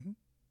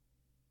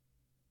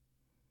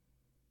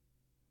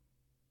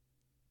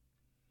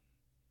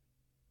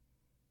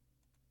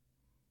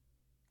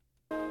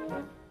You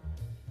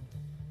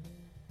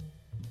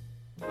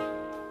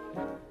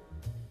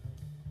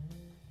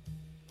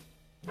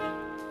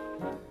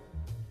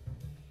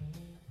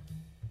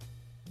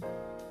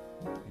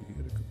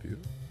hear the computer?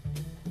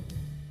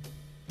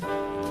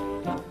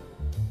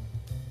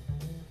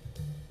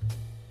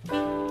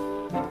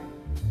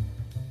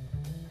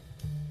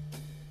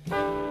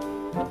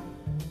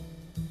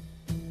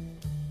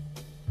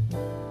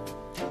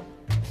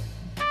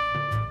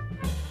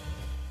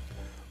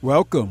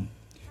 Welcome.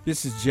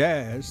 This is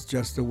Jazz,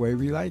 just the way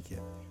we like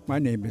it. My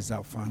name is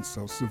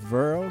Alfonso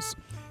Severos,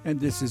 and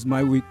this is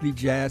my weekly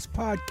jazz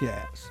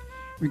podcast,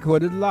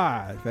 recorded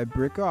live at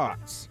Brick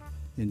Arts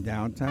in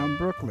downtown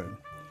Brooklyn,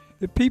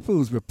 the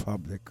People's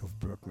Republic of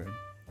Brooklyn.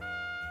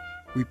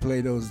 We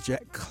play those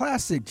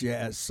classic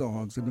jazz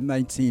songs of the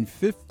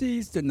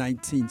 1950s, the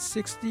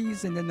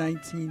 1960s, and the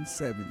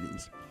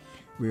 1970s.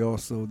 We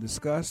also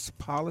discuss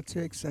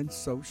politics and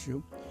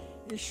social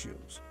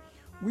issues.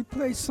 We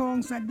play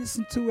songs I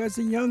listened to as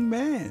a young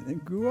man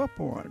and grew up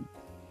on.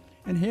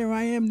 And here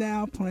I am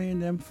now playing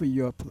them for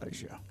your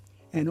pleasure.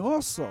 And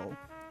also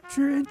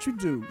to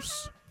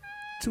introduce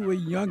to a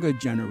younger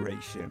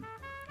generation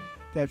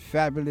that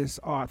fabulous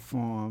art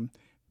form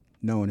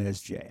known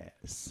as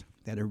jazz,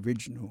 that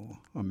original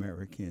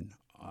American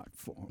art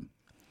form.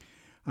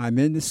 I'm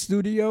in the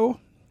studio,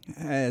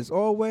 as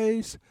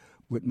always,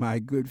 with my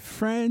good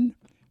friend,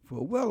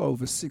 for well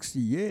over 60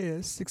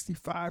 years,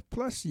 65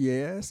 plus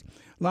years,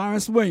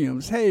 Lawrence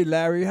Williams. Hey,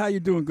 Larry, how you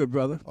doing, good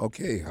brother?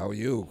 Okay, how are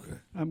you?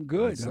 I'm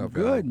good. What's I'm up,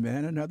 good, Al?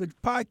 man. Another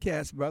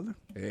podcast, brother.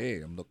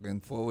 Hey, I'm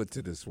looking forward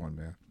to this one,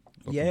 man.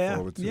 Looking Yeah,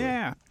 forward to it.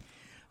 yeah.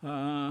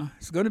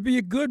 It's going to be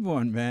a good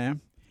one,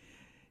 man.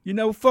 You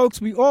know, folks,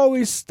 we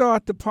always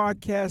start the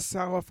podcast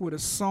off with a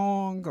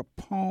song, a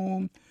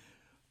poem,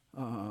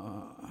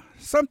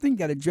 something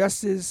that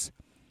addresses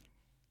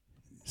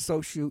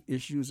social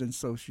issues and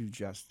social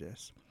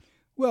justice.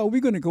 Well,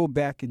 we're going to go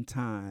back in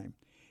time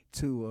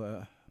to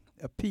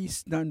a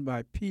piece done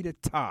by Peter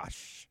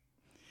Tosh.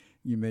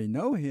 You may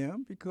know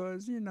him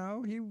because, you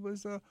know, he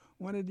was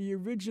one of the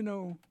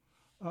original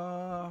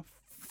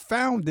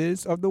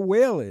founders of the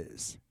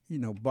Wailers. You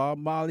know, Bob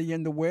Marley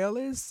and the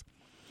Wailers.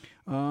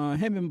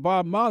 Him and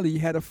Bob Marley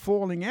had a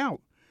falling out.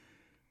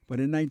 But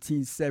in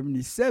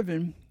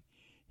 1977,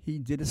 he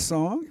did a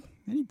song,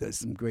 and he does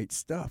some great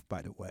stuff,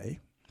 by the way,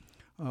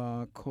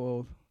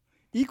 called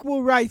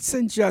Equal Rights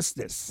and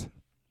Justice.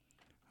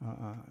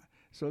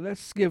 So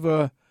let's give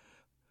a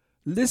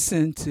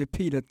listen to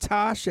Peter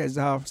Tosh as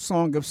our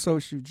song of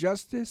social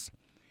justice,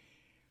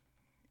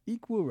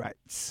 Equal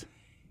Rights.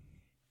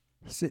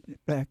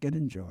 Sit back and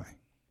enjoy.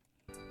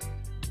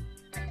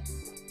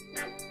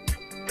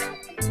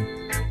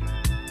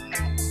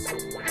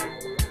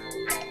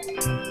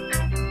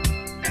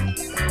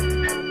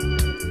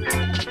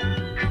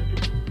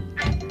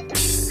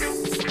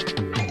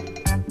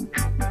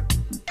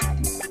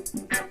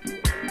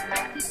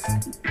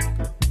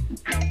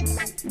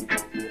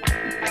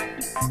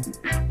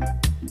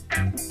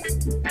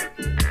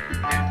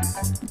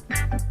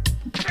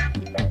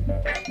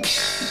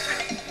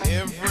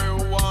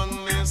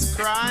 Everyone is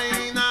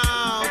crying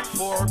out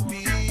for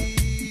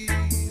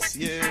peace,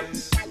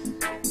 yes.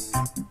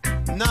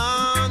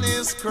 None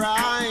is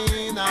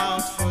crying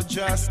out for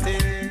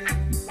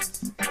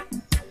justice.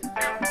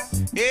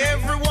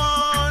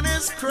 Everyone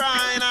is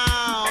crying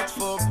out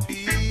for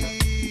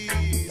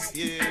peace,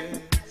 yes.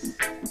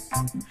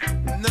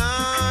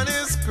 None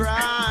is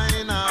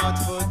crying out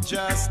for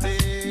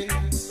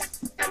justice.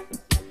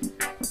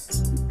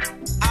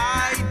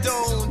 I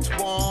don't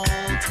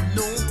want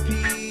no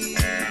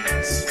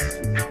peace.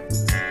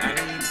 I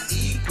need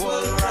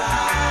equal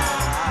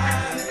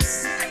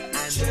rights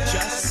and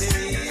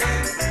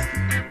justice.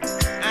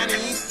 I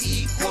need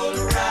equal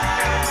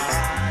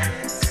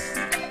rights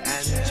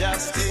and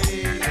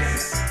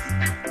justice.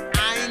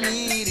 I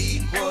need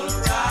equal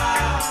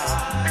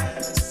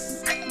rights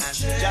and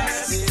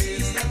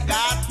justice.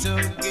 Got to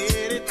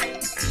get it.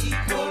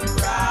 Equal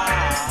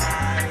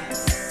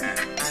rights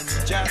and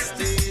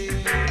justice.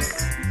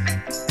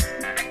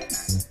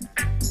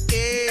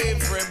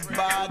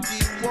 Everybody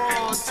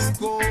wants to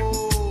go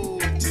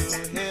to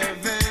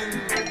heaven,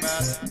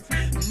 but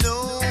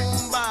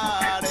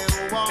nobody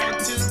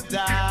wants to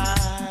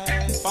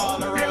die.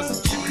 Followers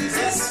of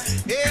Jesus,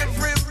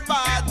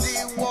 everybody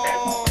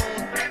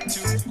wants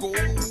to go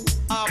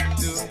up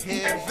to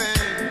heaven,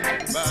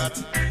 but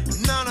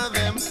none of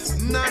them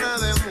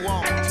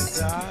want to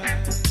die.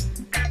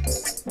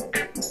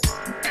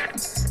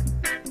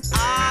 I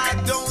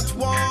don't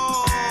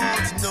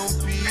want no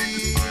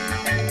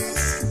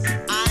peace.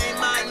 I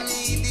might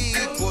need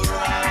equal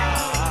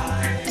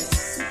rights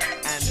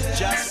and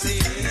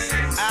justice.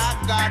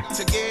 I got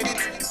to get it.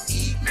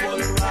 Equal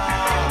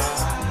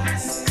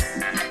rights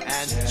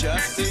and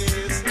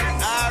justice.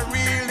 I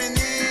really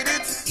need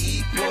it.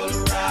 Equal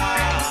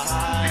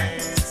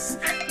rights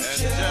and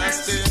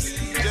justice.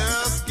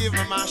 Just give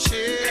me my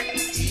share.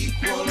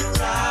 Equal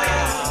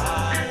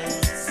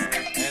rights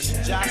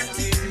and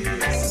justice.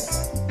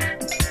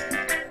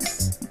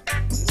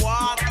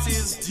 What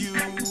is due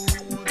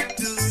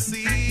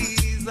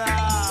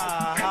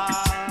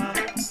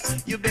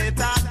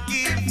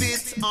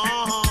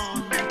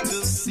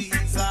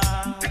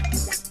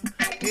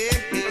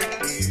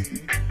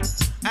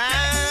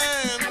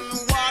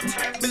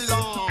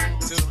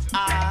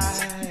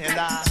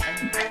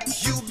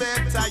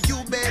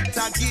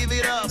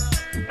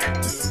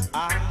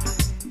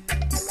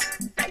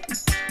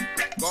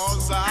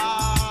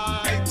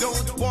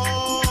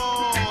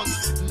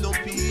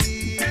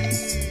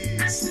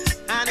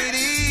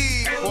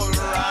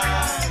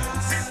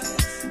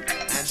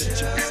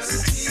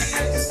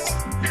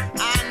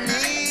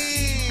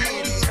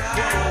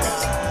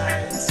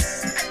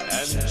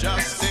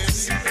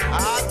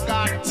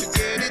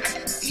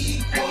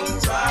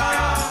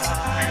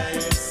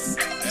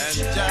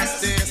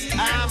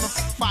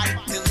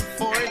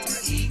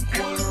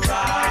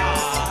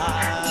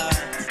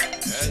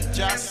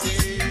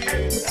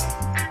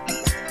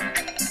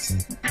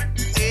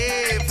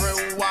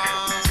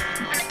Everyone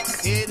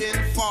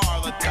heading for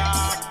the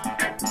top.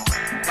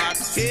 But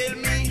tell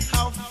me,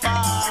 how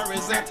far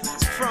is it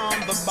from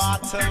the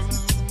bottom?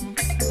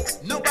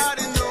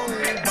 Nobody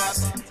knows, but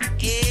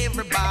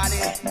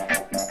everybody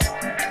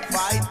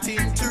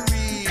fighting to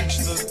reach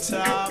the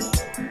top.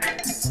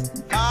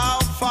 How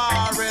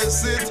far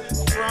is it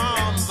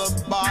from the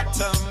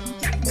bottom?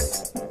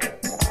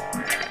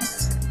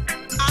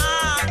 I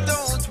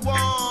don't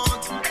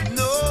want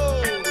no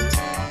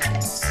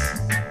peace.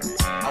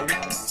 I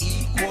want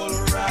equal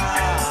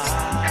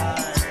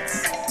rights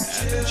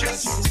and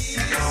justice.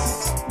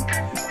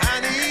 I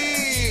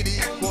need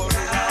equal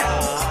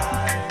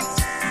rights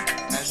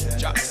and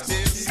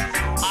justice.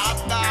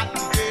 I've got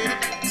to get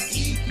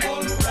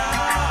equal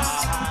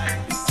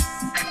rights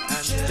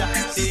and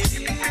justice.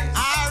 I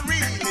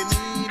really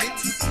need it.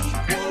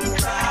 Equal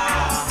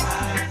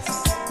rights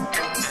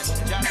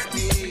and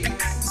justice.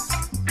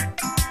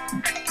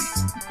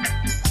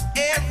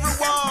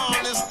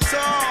 Everyone is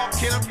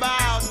talking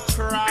about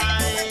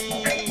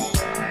crime.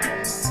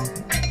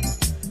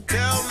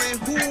 Tell me,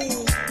 who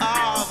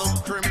are the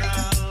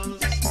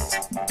criminals?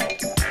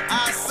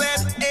 I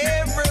said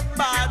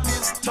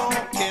everybody's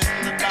talking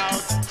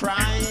about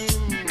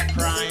crime,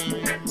 crime.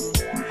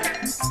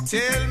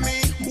 Tell me,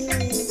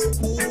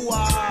 who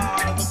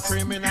are the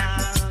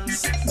criminals?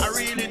 I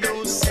really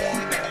don't see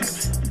them.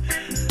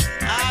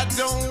 I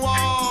don't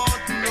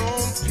want no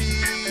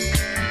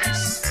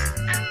peace.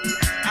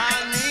 I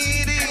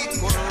need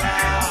equal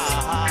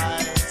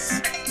rights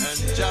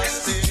and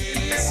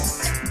justice.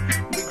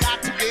 We got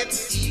to get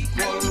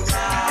equal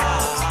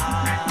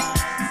rights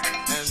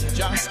and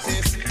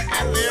justice.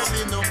 And there'll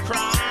be no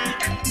crime.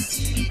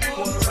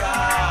 Equal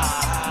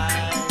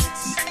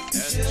rights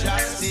and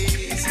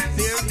justice.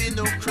 There'll be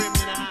no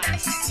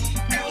criminals.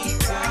 Equal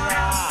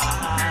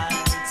rights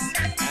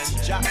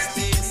and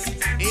justice.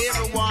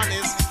 Everyone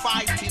is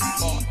fighting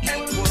for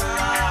equal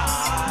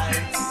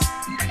rights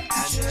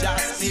and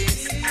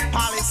justice.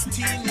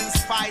 Palestinians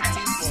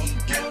fighting for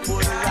equal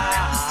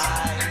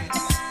rights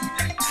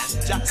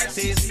and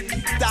justice.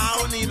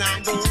 Down in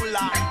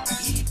Angola,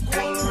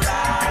 equal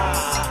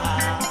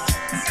rights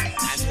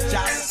and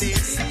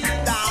justice.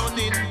 Down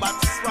in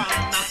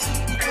Botswana,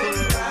 equal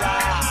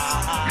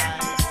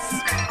rights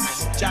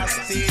and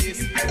justice.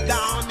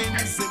 Down in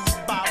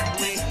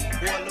Zimbabwe,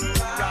 equal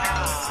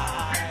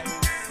rights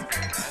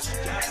and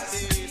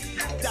justice.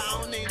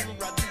 Down in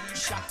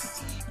Rhodesia,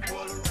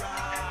 equal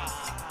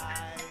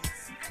rights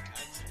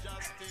and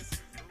justice.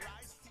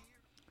 Right here.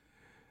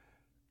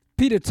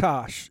 Peter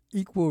Tosh,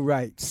 Equal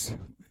Rights,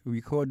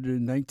 recorded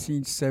in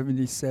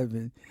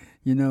 1977.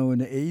 You know, in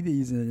the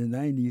 80s and the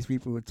 90s,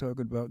 people were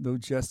talking about no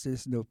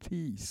justice, no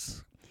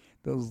peace.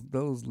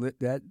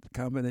 That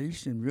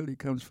combination really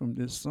comes from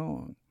this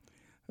song,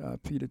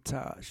 Peter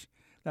Tosh.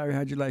 Larry,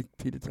 how'd you like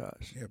Peter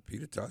Tosh? Yeah,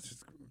 Peter Tosh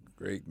is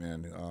great,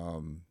 man.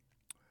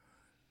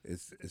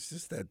 It's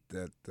just that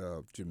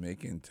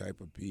Jamaican type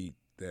of beat,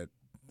 that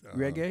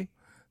Reggae?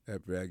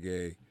 that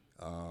reggae.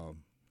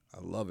 I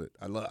love it.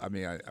 I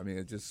mean,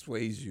 it just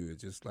sways you.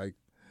 It's just like,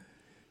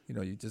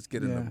 you just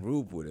get in the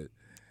groove with it.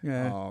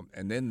 Yeah.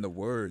 And then the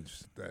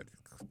words that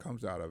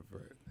comes out of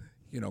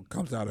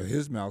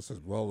his mouth,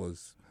 as well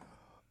as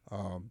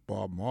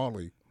Bob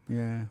Marley,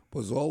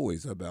 was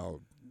always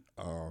about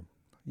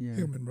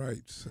human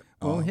rights.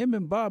 Well, him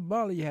and Bob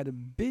Marley had a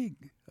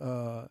big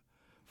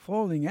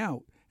falling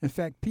out. In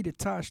fact, Peter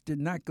Tosh did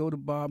not go to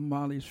Bob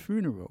Marley's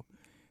funeral.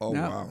 Oh,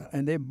 wow.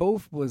 And they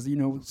both was,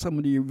 some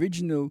of the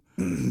original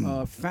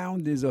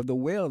founders of the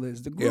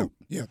Wailers, the group.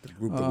 Yeah, the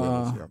group, the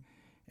Wailers,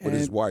 with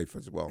his wife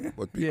as well.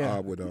 With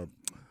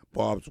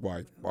Bob's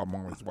wife, Bob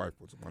Marley's wife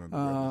was one of the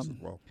Wailers as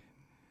well.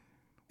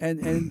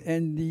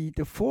 And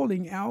the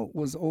falling out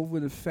was over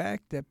the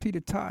fact that Peter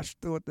Tosh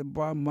thought that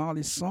Bob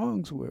Marley's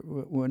songs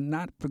were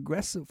not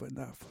progressive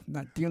enough,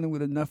 not dealing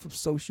with enough of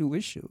social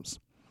issues.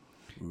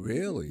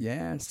 Really?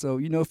 Yeah. So,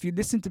 if you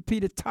listen to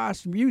Peter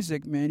Tosh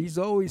music, man, he's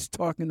always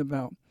talking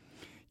about,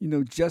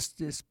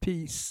 justice,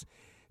 peace,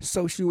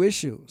 social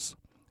issues.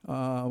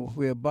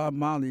 Where Bob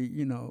Marley,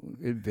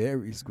 it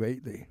varies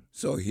greatly.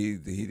 So he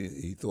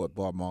thought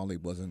Bob Marley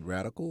wasn't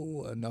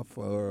radical enough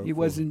for... He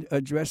wasn't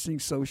addressing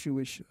social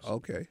issues.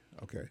 Okay.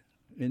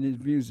 In his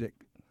music.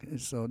 And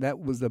so that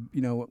was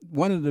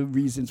one of the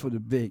reasons for the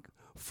big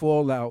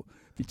fallout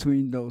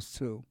between those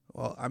two.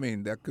 Well, I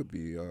mean, that could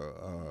be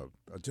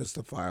a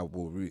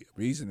justifiable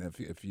reason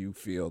if you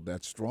feel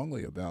that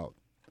strongly about,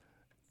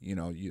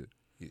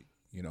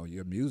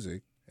 your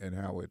music and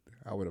how it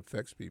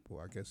affects people,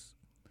 I guess.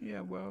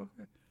 Yeah, well,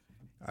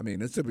 I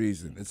mean, it's a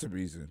reason.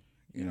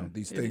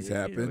 These things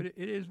happen.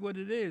 It is what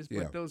it is.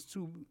 Yeah. But those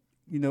two,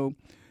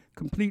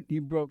 completely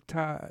broke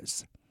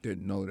ties.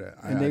 Didn't know that.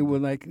 And they were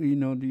like,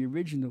 the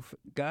original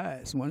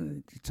guys,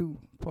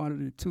 part of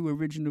the two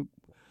original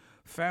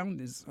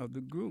founders of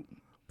the group.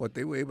 But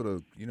they were able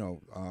to,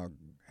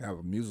 have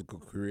a musical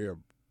career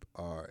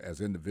as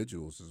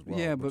individuals as well.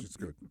 Yeah, which but is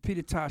good.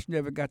 Peter Tosh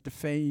never got the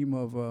fame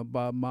of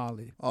Bob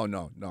Marley. Oh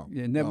no.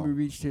 Yeah, never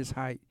reached his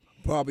height.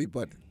 Probably,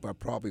 but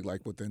probably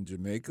like within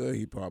Jamaica,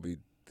 he probably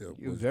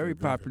was very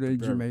popular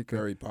in Jamaica.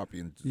 Very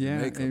popular in Yeah,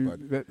 Jamaica,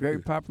 and but very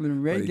popular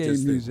in but he reggae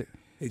just music.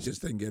 He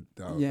just didn't get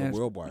Yes, the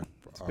worldwide.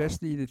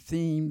 Especially the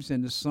themes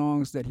and the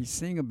songs that he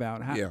sing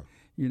about. How, Yeah.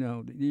 you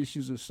know, the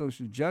issues of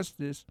social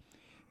justice.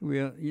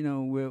 Where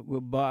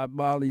Bob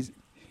Marley's,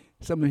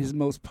 some of his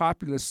most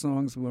popular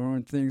songs were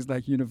on things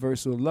like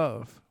Universal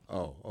Love.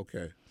 Oh,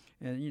 okay.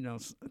 And, you know,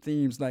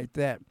 themes like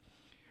that.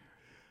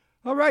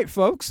 All right,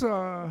 folks.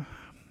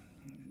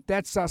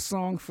 That's our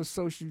song for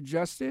social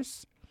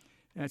justice.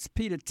 That's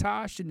Peter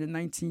Tosh in the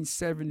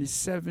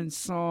 1977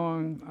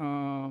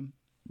 song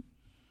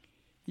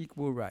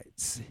Equal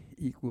Rights.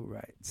 Equal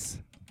Rights.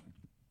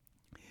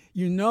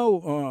 You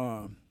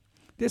know,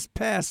 this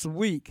past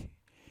week,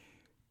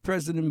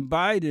 President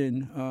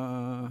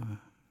Biden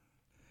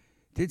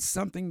did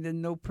something that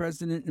no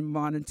president in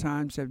modern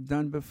times have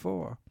done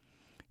before.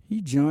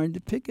 He joined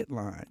the picket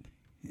line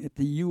at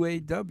the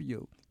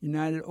UAW,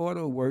 United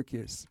Auto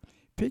Workers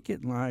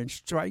picket line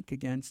strike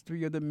against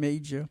three of the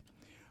major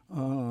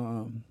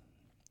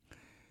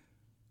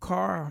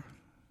car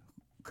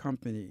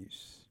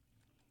companies.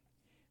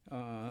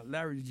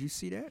 Larry, did you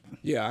see that?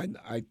 Yeah,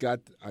 I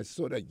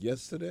saw that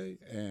yesterday,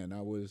 and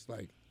I was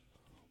like,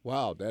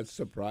 wow, that's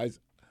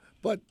surprising.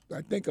 But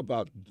I think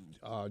about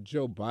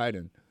Joe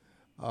Biden.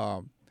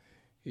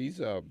 He's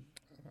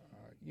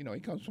he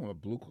comes from a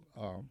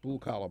blue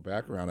collar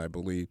background, I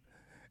believe,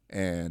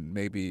 and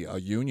maybe a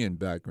union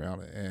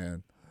background.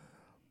 And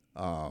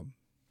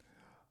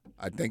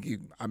I think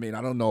I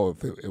don't know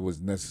if it was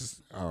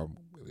necessary,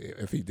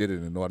 if he did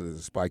it in order to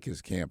spike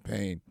his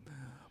campaign,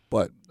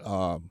 but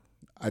I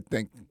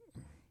think,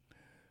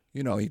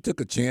 he took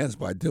a chance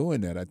by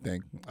doing that. I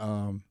think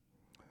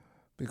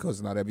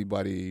because not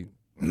everybody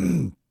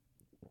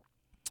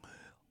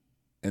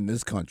in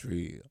this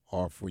country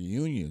are for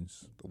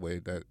unions the way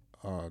that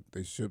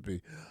they should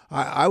be.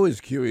 I was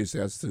curious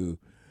as to,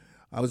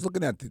 I was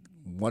looking at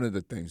one of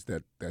the things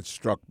that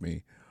struck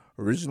me.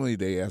 Originally,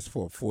 they asked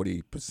for a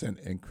 40%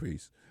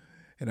 increase,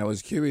 and I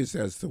was curious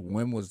as to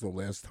when was the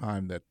last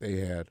time that they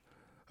had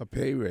a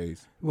pay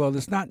raise. Well,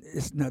 it's not.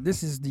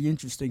 This is the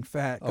interesting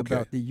fact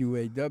about the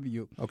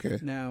UAW. Okay.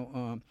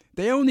 Now,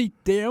 they're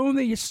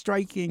only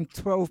striking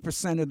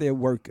 12% of their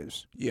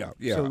workers. Yeah.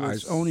 So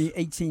it's only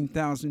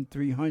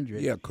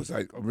 18,300. Yeah, because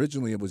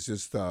originally it was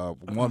just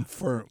one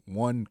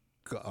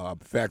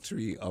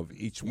factory of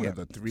each one of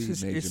the three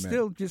major. It's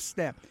still just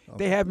that. Okay.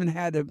 They haven't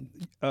had a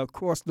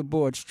across the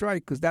board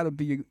strike because that'll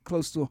be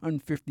close to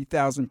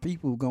 150,000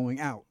 people going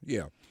out.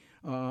 Yeah.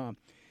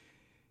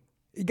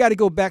 You got to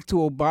go back to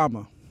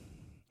Obama.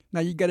 Now,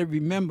 you got to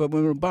remember,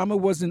 when Obama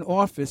was in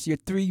office, your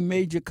three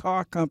major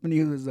car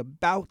companies was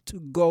about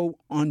to go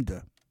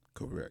under.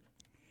 Correct.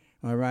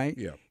 All right?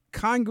 Yeah.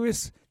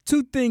 Congress,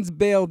 two things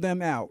bailed them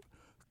out.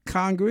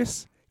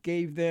 Congress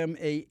gave them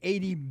a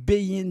 $80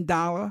 billion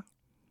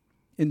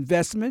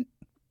investment.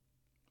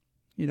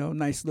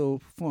 Nice little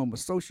form of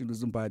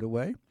socialism, by the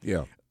way.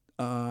 Yeah.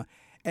 And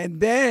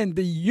then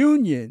the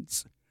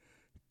unions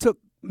took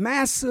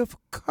massive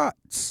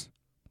cuts.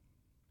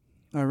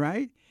 All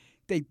right?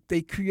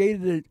 They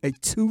created a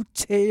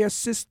two-tier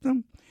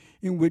system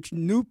in which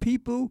new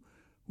people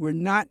were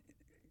no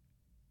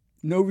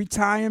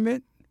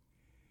retirement,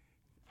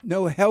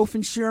 no health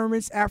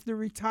insurance after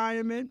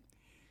retirement,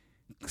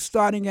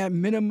 starting at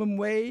minimum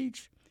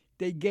wage.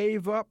 They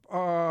gave up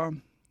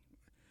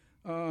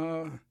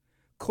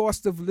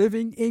cost of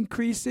living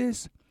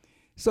increases.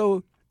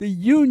 So the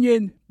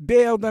union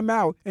bailed them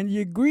out. And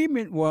the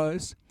agreement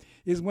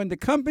is when the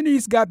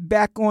companies got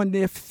back on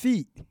their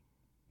feet,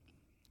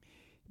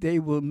 they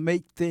will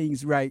make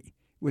things right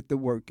with the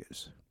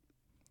workers.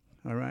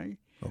 All right?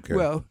 Okay.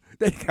 Well,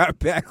 they got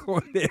back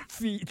on their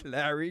feet,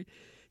 Larry.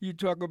 You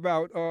talk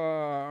about,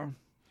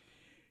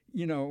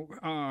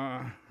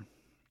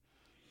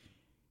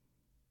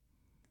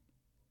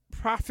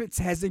 profits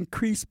has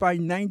increased by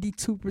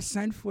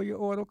 92% for your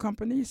auto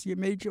companies, your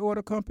major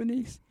auto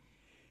companies.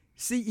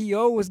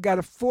 CEO has got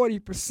a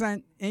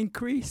 40%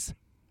 increase.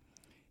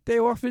 They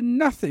offer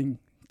nothing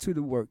to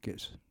the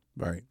workers.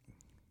 Right.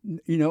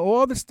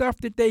 All the stuff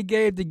that they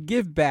gave, the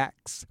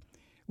give-backs,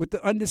 with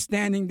the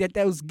understanding that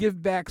those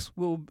give-backs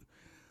will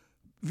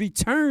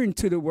return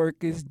to the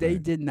workers, they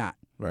did not.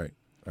 Right.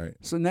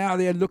 So now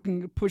they're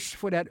looking to push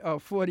for that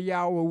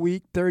 40-hour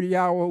week,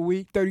 30-hour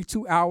week,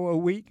 32-hour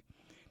week.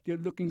 They're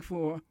looking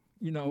for,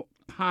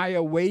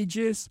 higher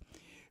wages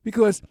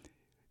because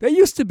they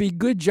used to be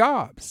good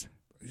jobs.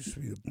 It used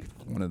to be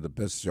one of the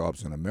best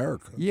jobs in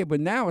America. Yeah, but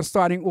now a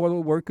starting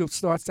auto worker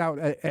starts out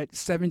at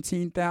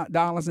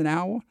 $17 an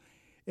hour.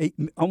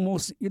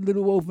 Almost a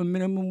little over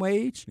minimum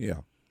wage.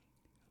 Yeah.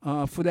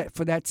 For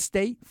that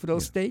state, for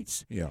those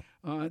states. Yeah.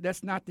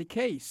 That's not the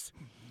case,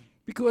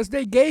 because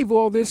they gave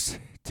all this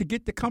to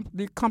get the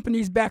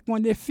companies back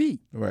on their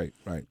feet. Right.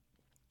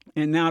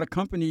 And now the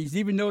companies,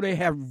 even though they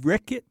have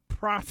record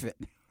profit,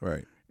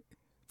 right,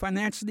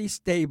 financially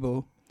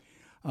stable,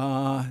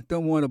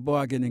 don't want to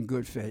bargain in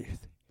good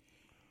faith.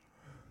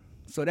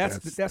 So that's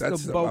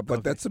the bulk but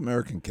of that's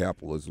American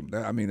capitalism.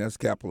 I mean, that's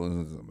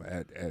capitalism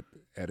at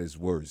its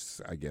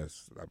worst, I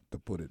guess, to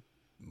put it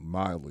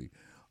mildly.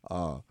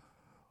 To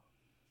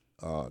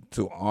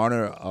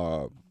honor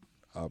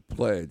a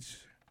pledge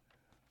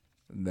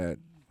that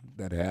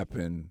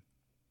happened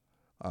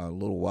a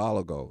little while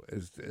ago,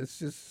 it's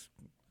just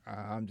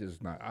I'm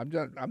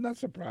not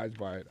surprised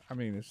by it. I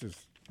mean, it's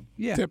just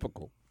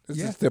typical. It's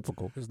just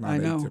typical. It's not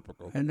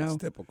atypical. I know.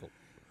 It's typical.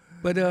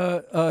 But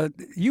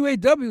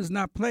UAW is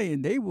not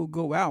playing. They will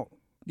go out.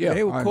 Yeah,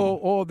 they will call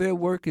all their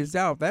workers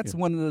out. That's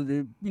one of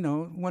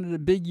the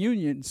big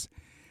unions,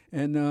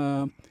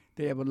 and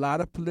they have a lot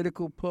of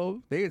political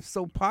pull. They are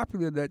so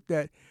popular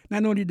that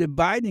not only did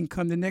Biden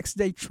come, the next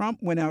day Trump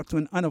went out to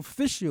an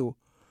unofficial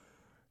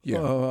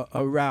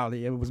a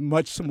rally. It was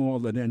much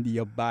smaller than the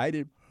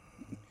Biden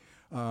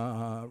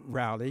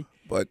rally.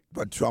 But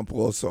Trump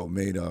also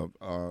made a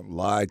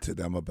lie to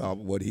them about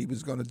what he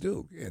was going to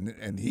do,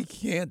 and he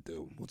can't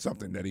do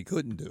something that he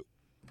couldn't do.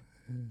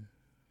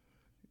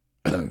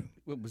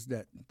 What was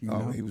that?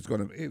 He was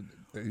going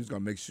to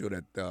make sure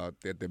that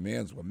their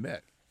demands were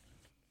met.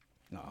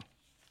 No.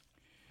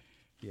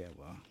 Yeah,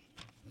 well,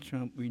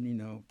 Trump,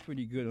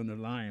 pretty good on the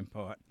lying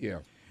part. Yeah.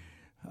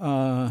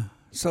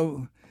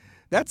 So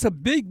that's a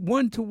big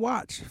one to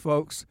watch,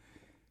 folks.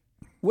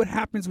 What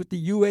happens with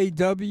the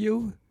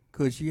UAW?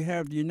 Because you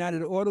have the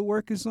United Auto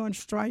Workers on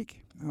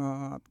strike.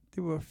 There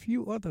were a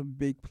few other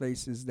big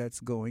places that's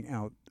going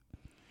out.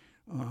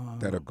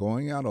 That are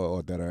going out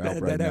or that are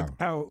out right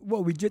now?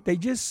 Well, they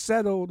just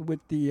settled with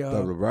the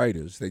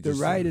writers. The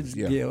writers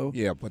deal.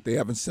 Yeah, but they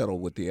haven't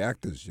settled with the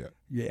actors yet.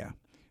 Yeah.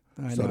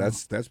 So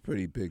that's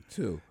pretty big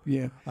too.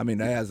 Yeah. I mean,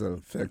 that has an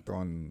effect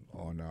on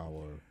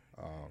our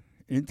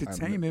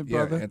entertainment,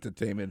 brother. Yeah,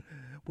 entertainment,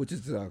 which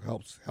is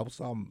helps our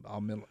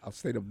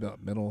state of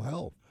mental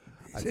health.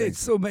 In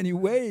so many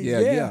ways.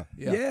 Yeah.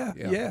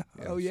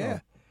 Oh yeah.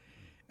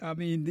 I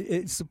mean,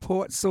 it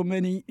supports so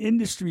many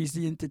industries,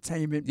 the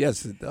entertainment.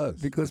 Yes, it does.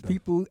 Because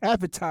people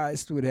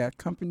advertise through that.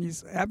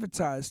 Companies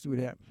advertise through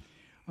that.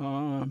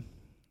 Well,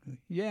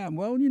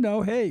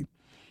 hey,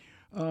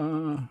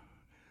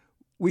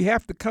 we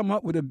have to come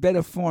up with a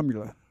better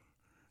formula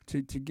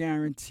to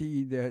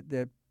guarantee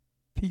that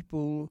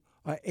people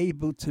are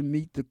able to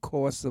meet the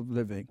cost of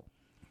living.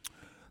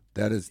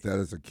 That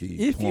is a key.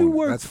 If you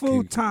work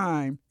full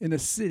time in a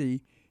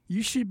city,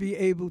 you should be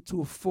able to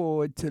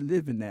afford to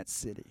live in that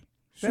city.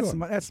 Sure.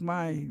 That's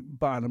my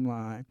bottom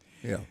line.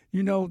 Yeah.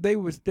 They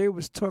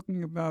was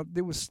talking about,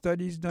 there was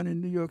studies done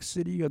in New York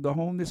City of the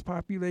homeless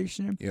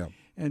population. Yeah.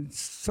 And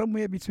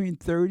somewhere between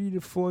 30 to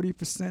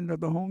 40% of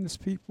the homeless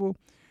people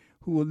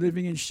who are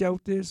living in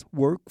shelters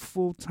work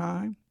full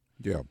time.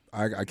 Yeah.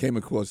 I came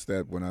across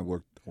that when I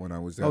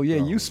was at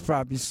you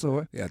probably saw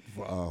it. At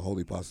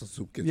Holy Pasta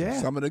Soup Kitchen. Yeah.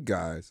 Some of the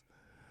guys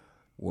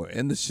were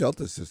in the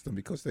shelter system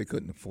because they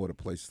couldn't afford a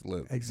place to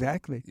live.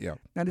 Exactly. Yeah.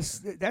 Now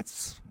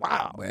that's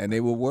wow. And they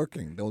were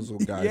working. Those were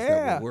guys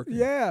that were working.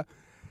 Yeah.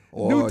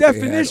 Or new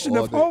definition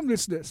of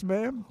homelessness,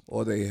 man.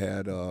 Or they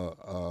had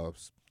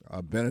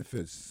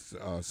benefits,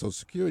 Social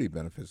Security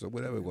benefits or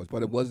whatever it was,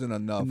 but it wasn't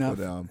enough for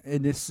them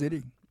in this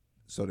city.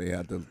 So they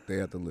had to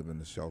live in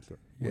the shelter,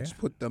 which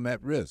put them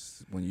at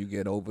risk when you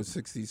get over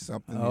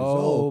 60-something years Oh,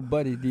 old.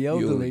 buddy, the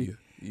elderly.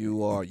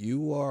 You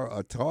are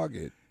a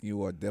target.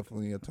 You are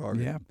definitely a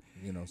target. Yeah.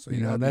 So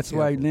that's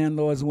why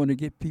landlords want to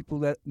get people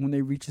that when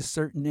they reach a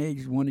certain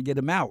age, want to get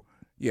them out.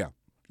 Yeah.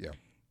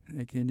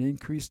 They can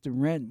increase the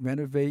rent,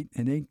 renovate,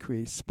 and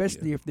increase,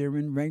 especially if they're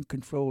in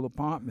rent-controlled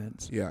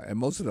apartments. Yeah, and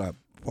most of the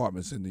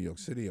apartments in New York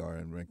City are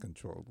in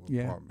rent-controlled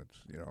apartments,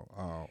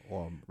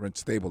 or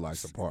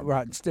rent-stabilized apartments.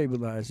 Right,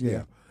 stabilized,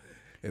 yeah.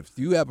 If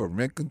you have a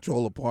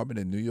rent-controlled apartment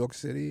in New York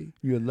City,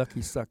 you're a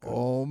lucky sucker.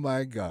 Oh,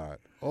 my God.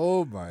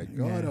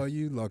 Are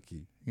you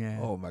lucky? Yeah.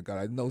 Oh, my God.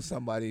 I know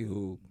somebody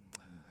who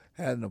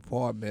had an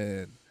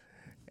apartment,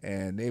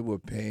 and they were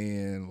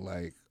paying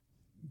like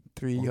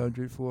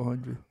 $300,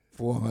 $400.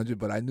 $400,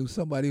 but I knew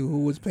somebody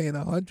who was paying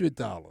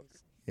 $100.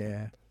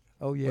 Yeah.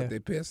 Oh, yeah. But they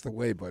passed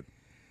away, but,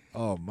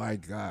 oh, my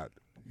God.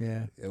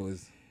 Yeah. It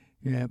was.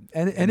 Yeah,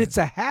 and it's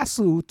a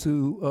hassle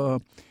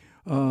to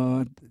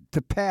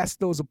pass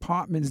those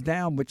apartments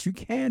down, but you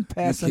can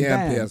pass them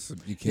down.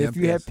 You can if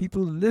you have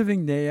people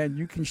living there, and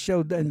you can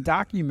show and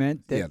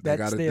document that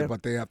that's there.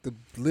 But they have to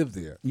live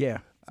there. Yeah.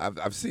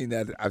 I've seen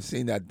that. I've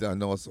seen that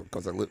done also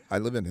because I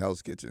live in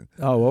Hell's Kitchen.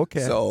 Oh,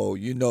 okay. So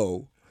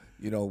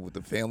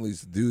the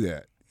families do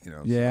that.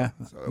 Yeah.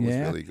 So it was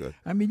really good.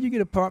 I mean, you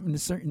get apartment in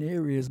certain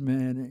areas,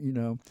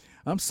 man.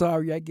 I'm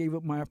sorry I gave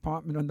up my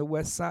apartment on the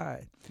west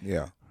side.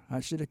 Yeah. I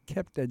should have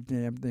kept that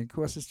damn thing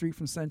across the street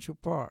from Central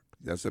Park.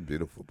 That's a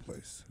beautiful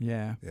place.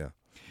 Yeah. Yeah.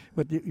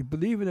 But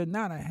believe it or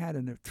not, I had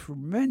a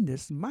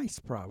tremendous mice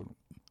problem.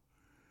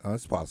 Oh,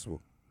 that's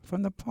possible.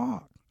 From the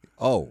park.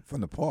 Oh,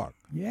 from the park.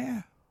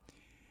 Yeah.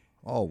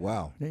 Oh,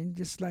 wow. They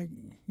just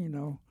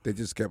They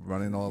just kept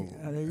running all.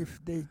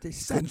 They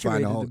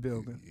saturated the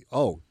building.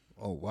 Oh,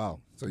 wow.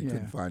 So you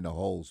couldn't find the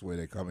holes where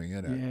they're coming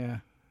in at. Yeah.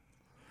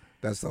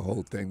 That's the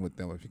whole thing with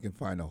them. If you can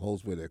find the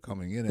holes where they're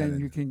coming in, Then and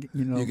you can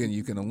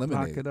you can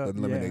eliminate it up,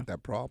 yeah.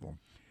 that problem.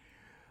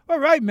 All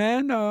right,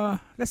 man.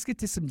 Let's get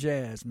to some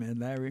jazz, man,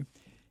 Larry.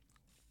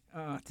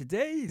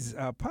 Today's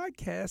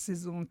podcast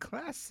is on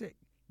classic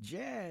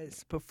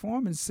jazz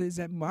performances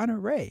at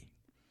Monterey.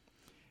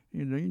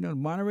 You know, the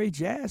Monterey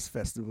Jazz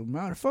Festival.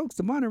 Folks,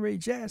 the Monterey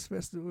Jazz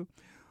Festival,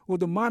 or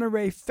the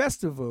Monterey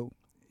Festival,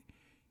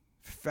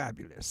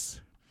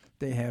 fabulous.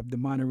 They have the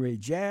Monterey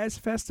Jazz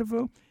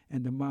Festival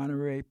and the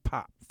Monterey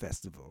Pop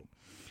Festival.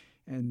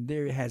 And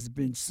there has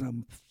been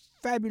some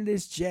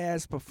fabulous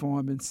jazz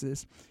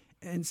performances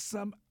and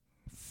some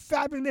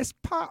fabulous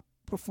pop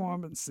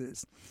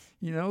performances.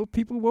 You know,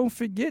 people won't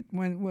forget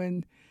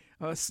when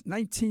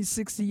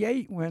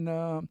 1968, when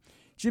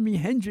Jimi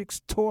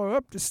Hendrix tore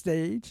up the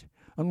stage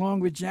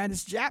along with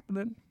Janis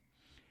Joplin.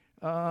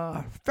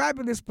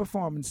 Fabulous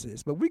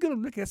performances. But we're going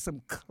to look at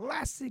some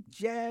classic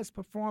jazz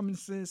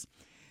performances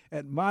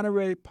at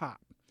Monterey Pop.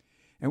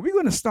 And we're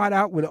going to start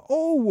out with an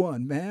old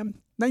one, man.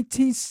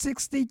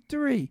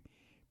 1963,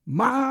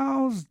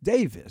 Miles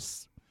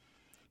Davis.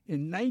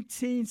 In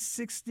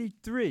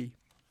 1963,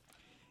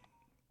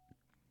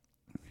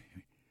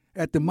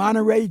 at the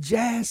Monterey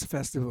Jazz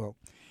Festival.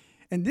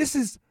 And this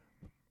is,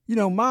 you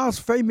know, Miles'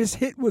 famous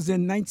hit was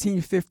in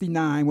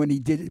 1959 when he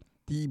did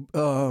the,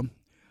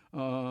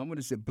 what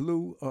is it,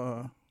 Blue?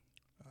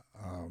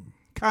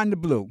 Kind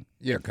of Blue.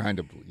 Yeah, Kind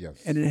of Blue,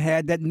 yes. And it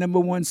had that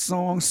 #1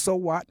 song, So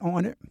What,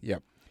 on it.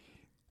 Yep.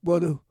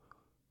 Well,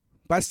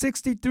 by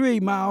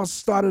 63, Miles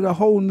started a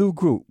whole new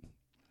group.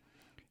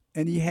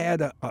 And he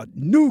had a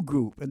new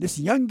group. And this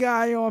young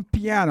guy on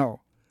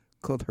piano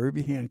called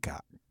Herbie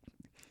Hancock.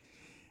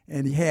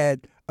 And he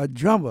had a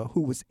drummer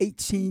who was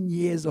 18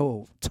 years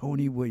old,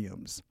 Tony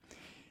Williams.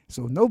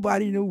 So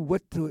nobody knew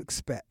what to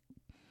expect.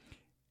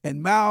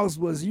 And Miles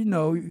was, you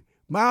know,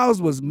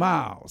 Miles was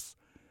Miles.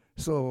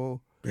 So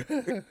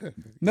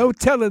no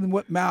telling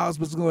what Miles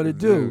was going to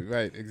do.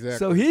 Right, exactly.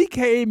 So he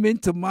came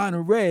into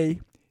Monterey,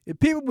 and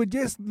people were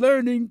just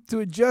learning to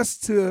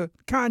adjust to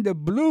kind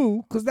of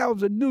blue, because that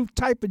was a new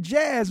type of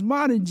jazz,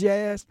 modern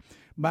jazz.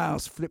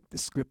 Miles flipped the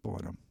script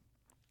on him.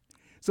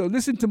 So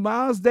listen to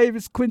Miles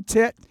Davis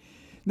Quintet,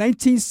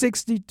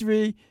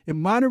 1963,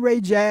 in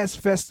Monterey Jazz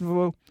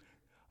Festival.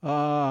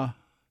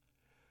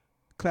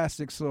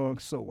 Classic song,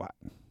 So What.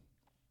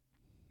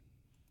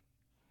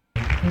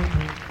 You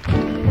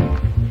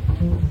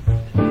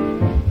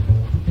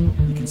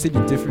can see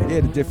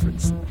hear the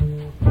difference.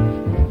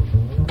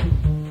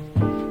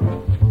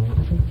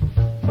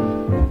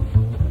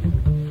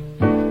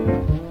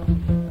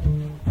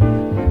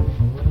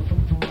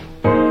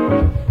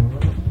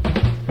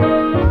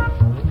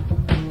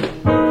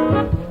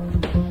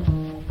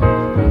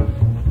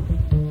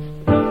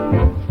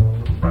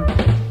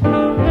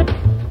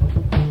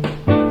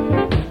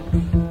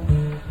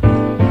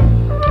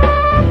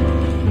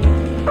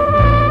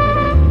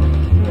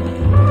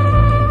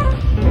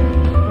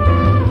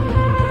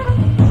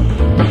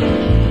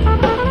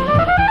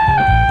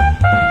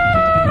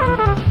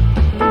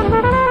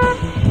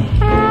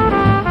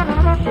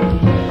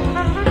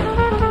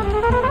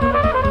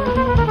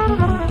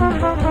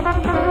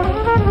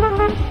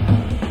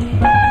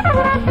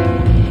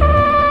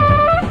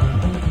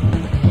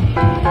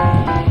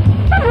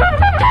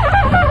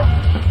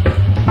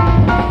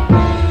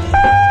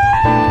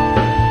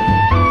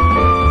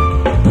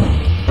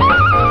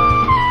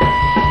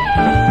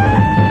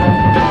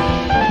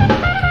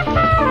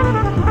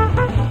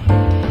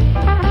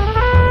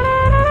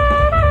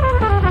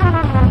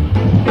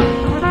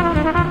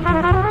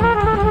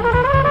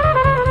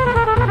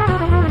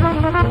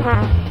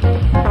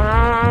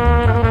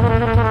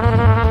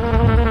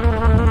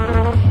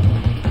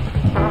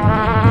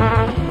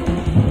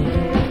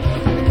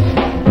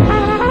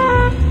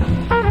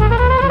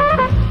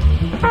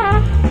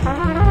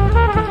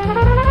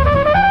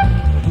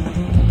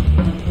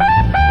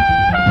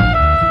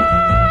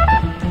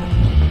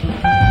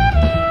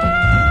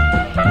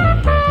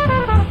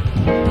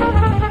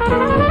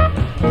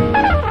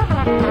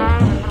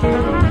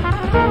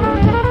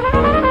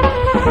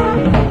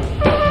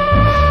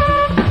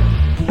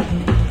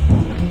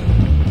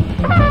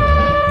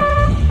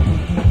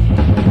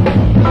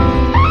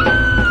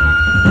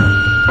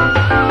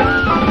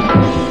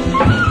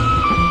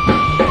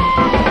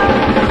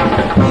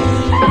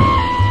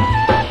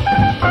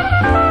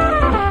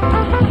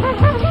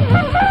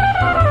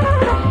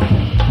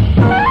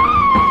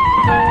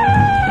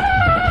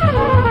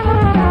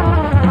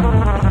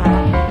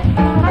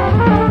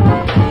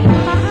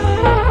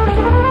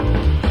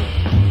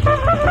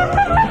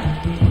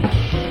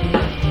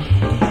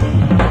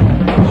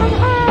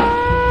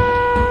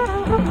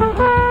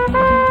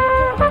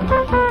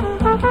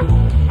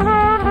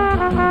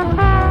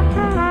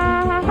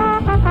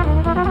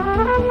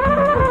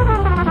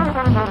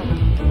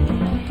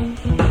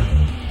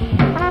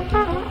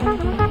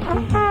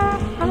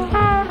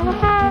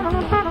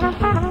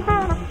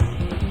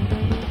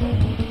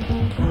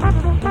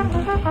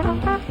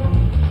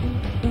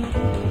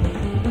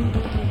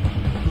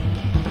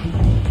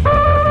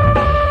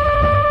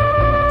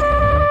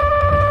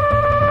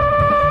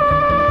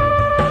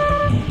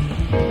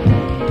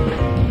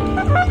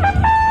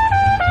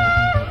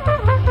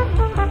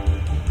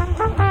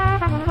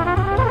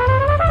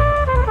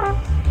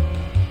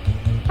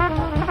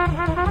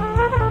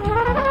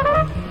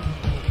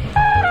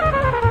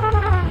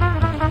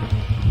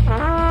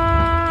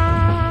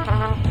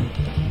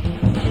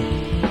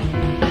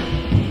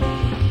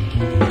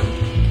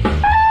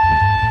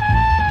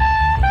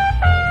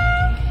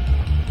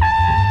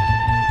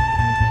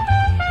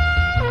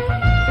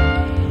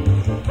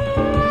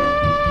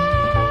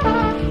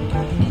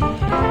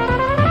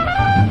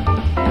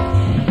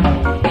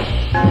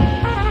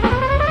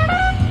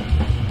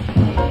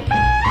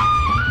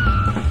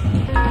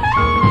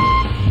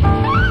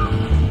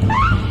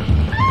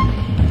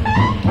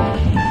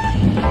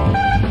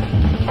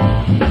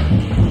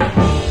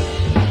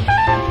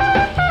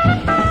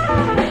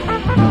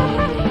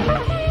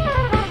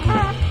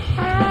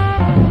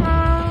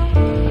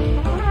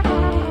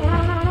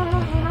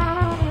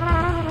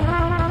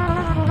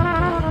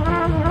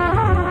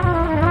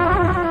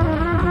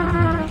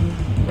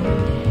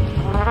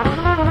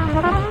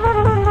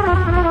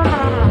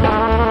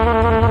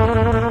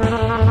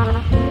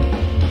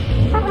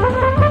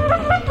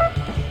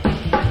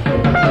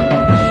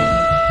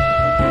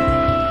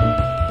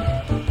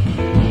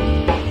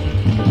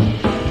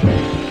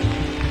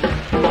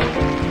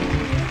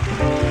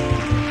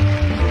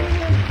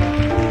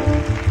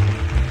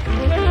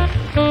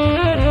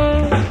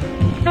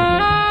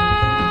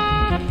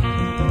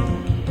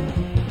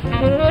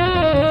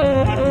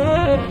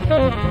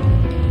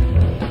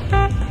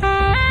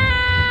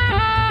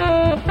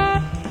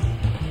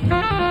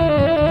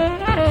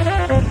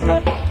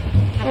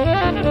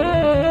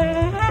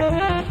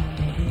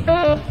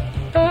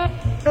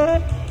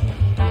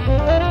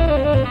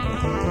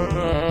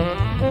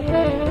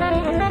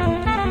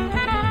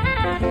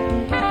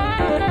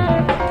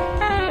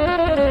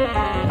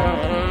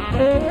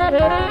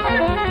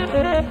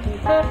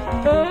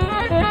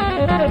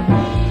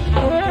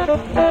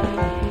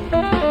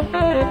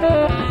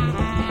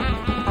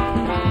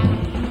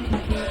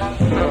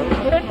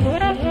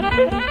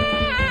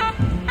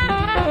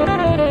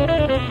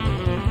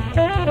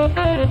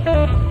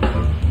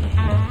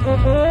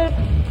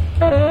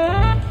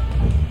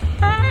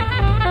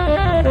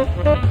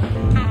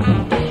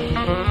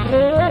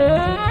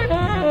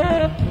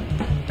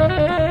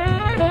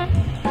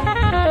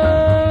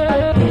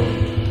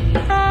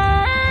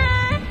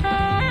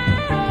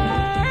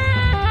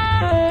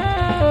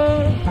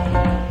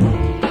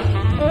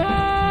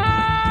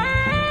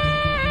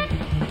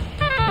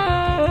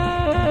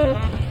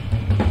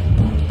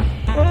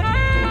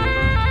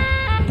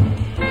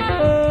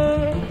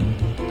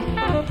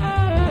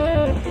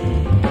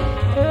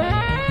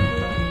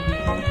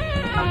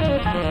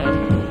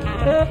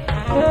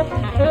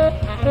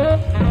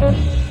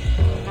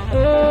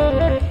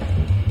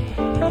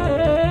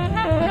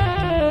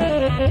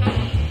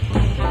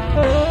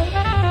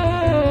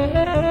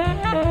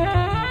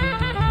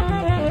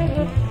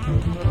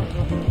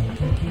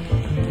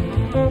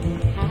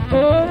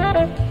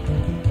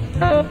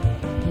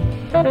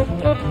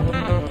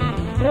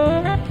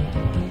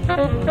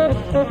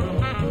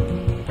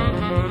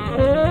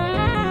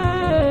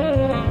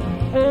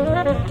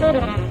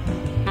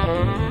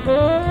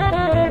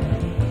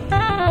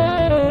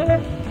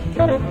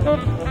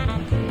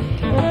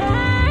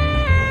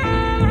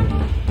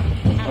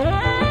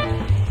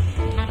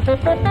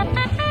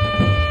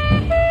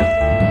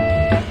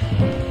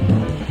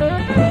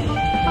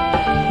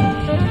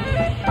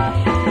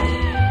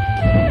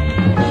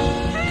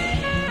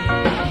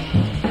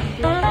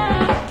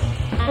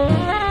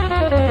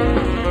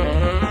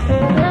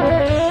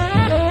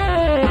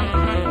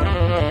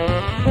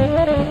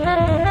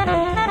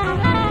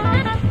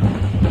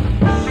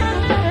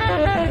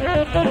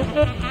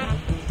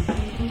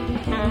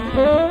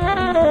 Oh,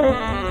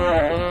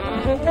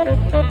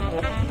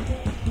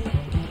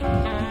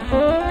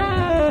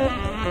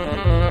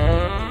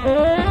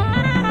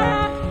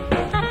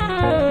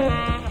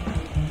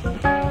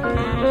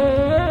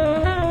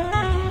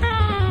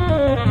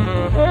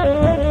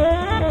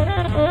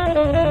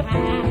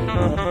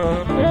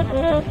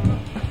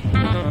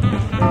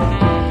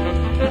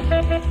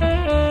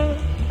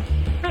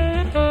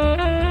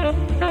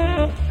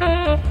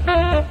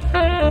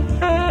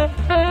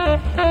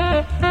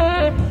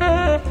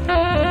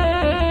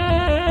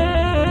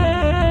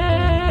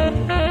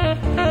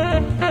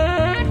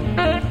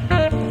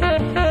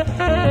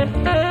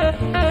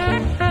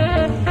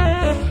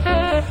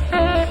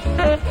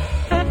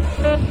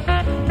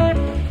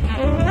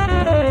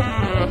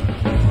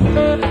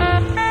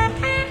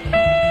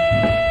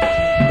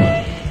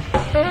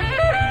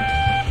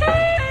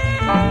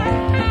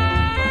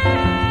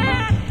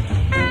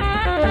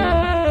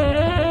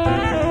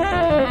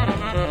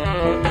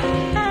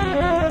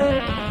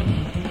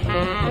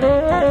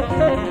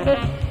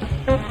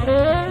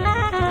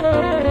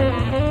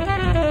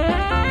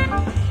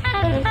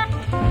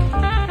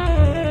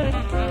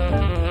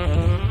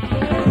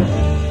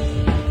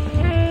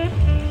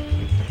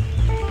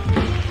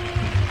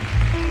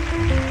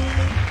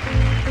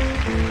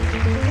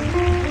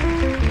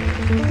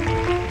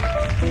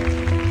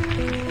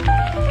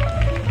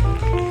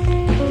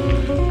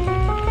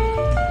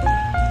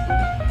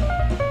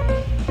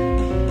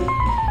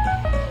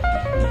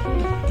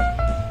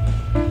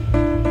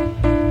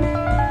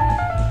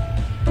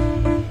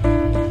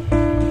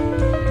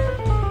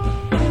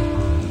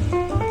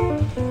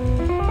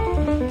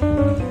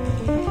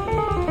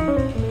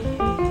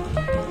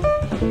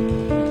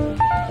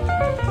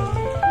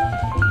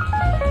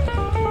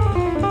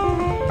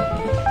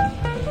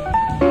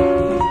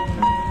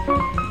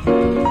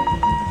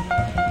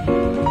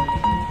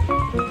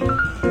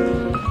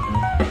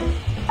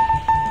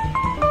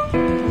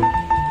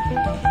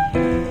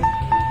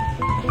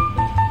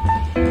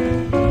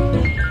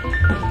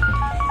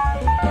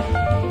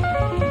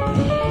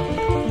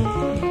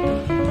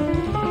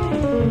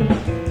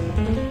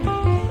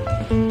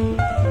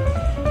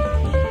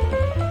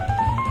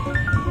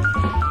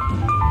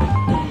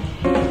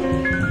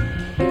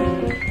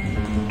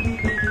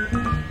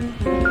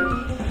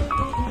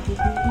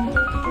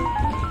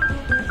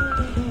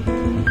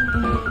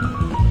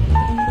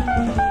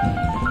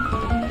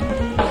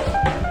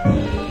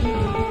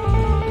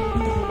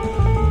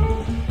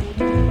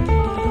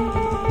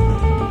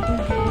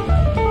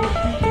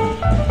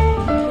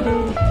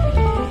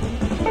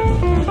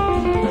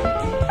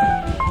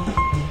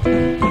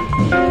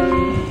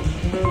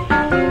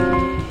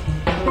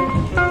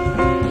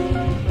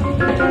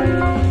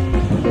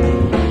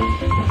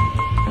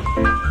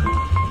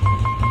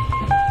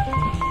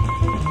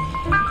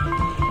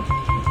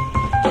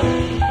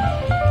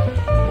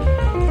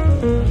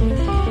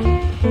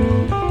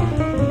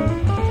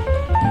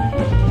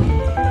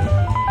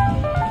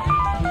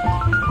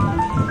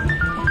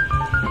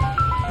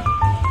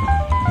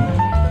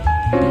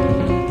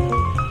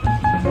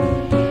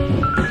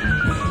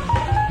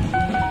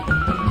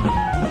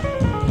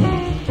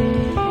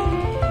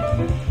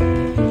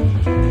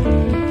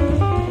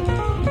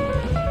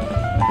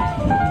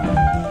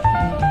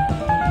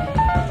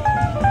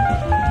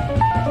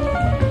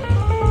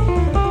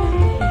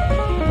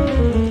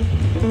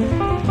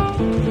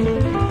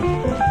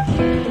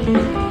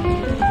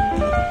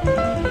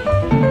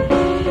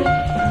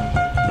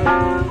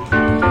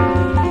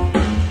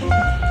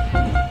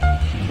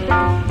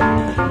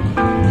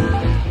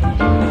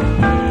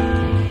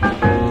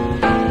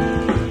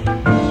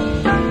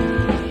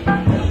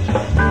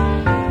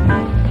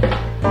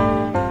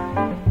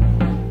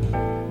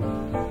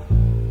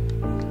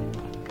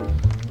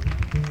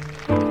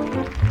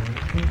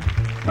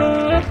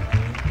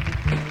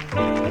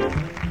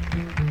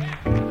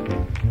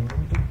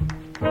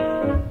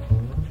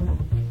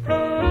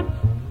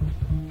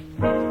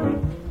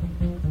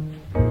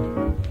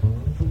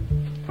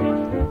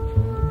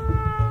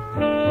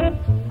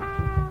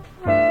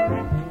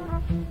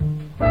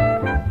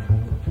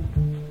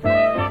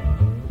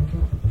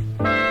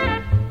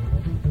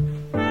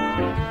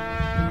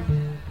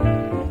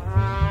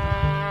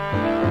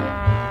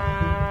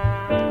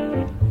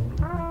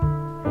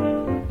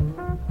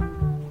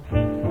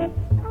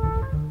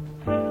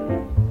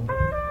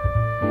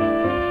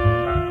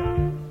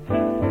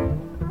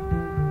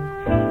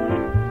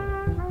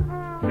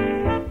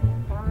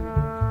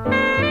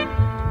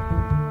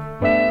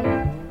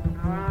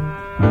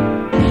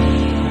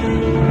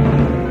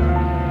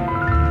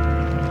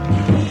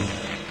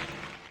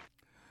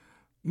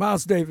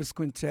 Miles Davis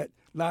Quintet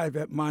live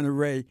at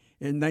Monterey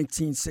in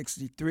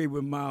 1963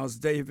 with Miles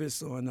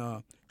Davis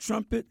on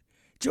trumpet,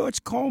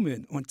 George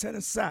Coleman on tenor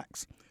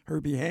sax,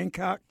 Herbie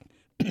Hancock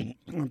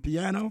on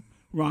piano,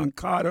 Ron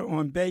Carter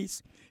on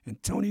bass,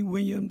 and Tony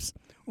Williams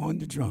on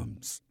the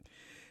drums.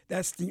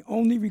 That's the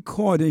only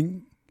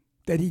recording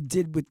that he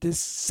did with this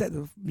set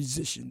of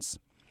musicians.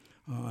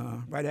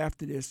 Right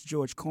after this,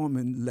 George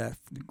Coleman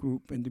left the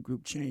group and the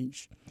group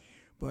changed.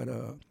 But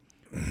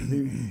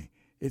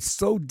it's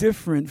so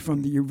different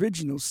from the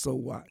original So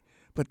What.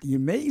 But the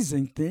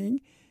amazing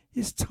thing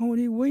is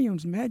Tony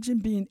Williams. Imagine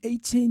being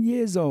 18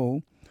 years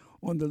old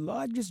on the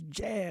largest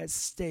jazz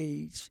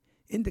stage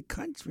in the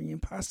country and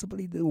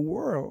possibly the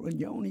world, and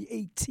you're only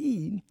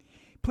 18,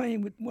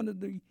 playing with one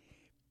of the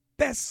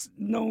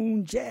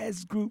best-known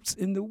jazz groups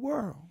in the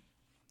world.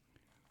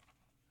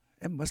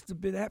 That must have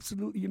been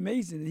absolutely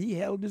amazing. He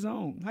held his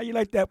own. How you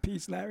like that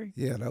piece, Larry?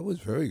 Yeah, that was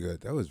very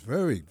good. That was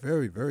very,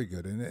 very, very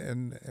good.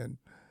 And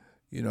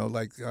you know,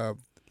 like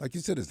you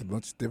said, it's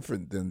much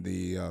different than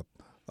the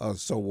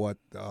So What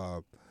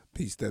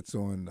piece that's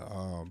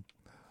on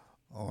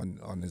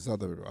his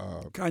other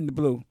Kind of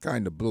Blue.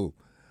 Kind of Blue.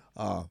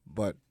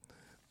 But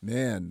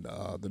man,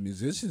 the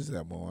musicians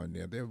that were on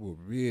there, they were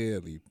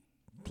really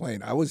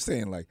playing. I was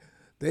saying, like,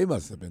 they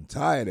must have been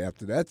tired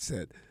after that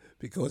set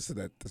because of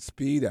the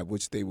speed at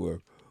which they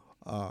were,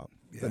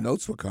 the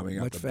notes were coming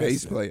out. Much the faster.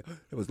 bass player,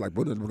 it was like,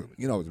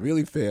 you know, it was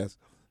really fast.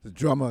 The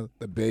drummer,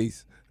 the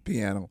bass,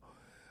 piano,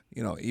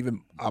 you know,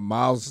 even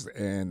Miles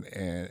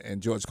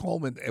and George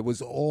Coleman, it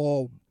was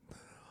all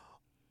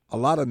a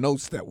lot of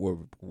notes that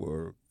were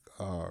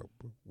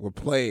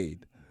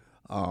played.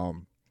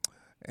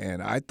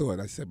 And I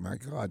said, my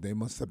God, they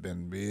must have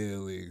been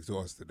really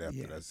exhausted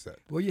after that set.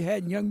 Well, you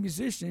had young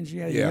musicians.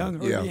 You had young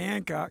Herbie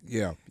Hancock.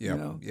 Yeah, you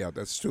know.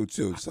 that's true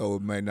too. So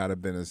it may not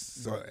have been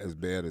as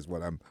bad as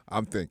what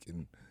I'm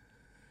thinking.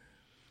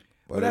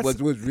 But it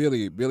was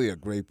really, really a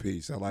great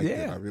piece. I liked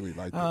it. I really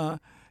liked it.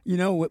 You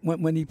know,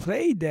 when he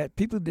played that,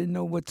 people didn't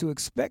know what to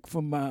expect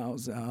from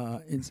Miles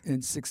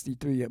in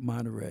 '63 at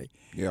Monterey.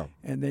 Yeah.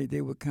 And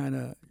they were kind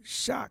of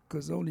shocked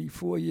because only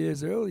 4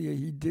 years earlier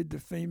he did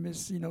the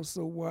famous, you know,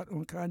 So What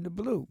on Kind of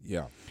Blue.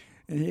 Yeah.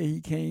 And here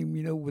he came,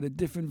 you know, with a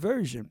different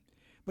version.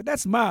 But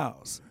that's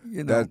Miles,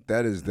 you know.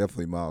 That is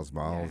definitely Miles.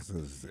 Miles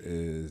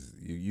is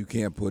you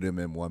can't put him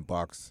in one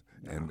box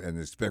and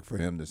expect for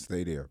him to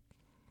stay there.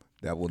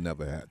 That will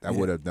never happen. That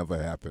would have never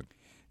happened.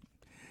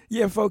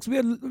 Yeah, folks,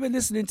 we're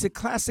listening to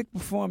classic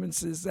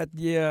performances at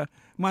the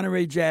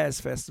Monterey Jazz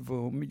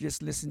Festival. We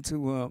just listened to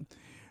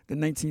the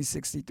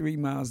 1963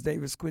 Miles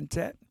Davis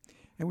Quintet,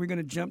 and we're going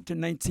to jump to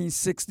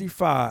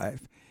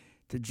 1965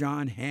 to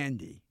John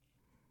Handy,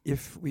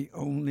 If We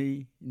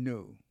Only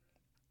Knew.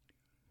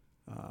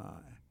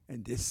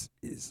 And this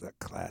is a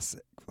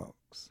classic,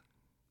 folks.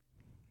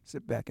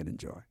 Sit back and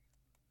enjoy.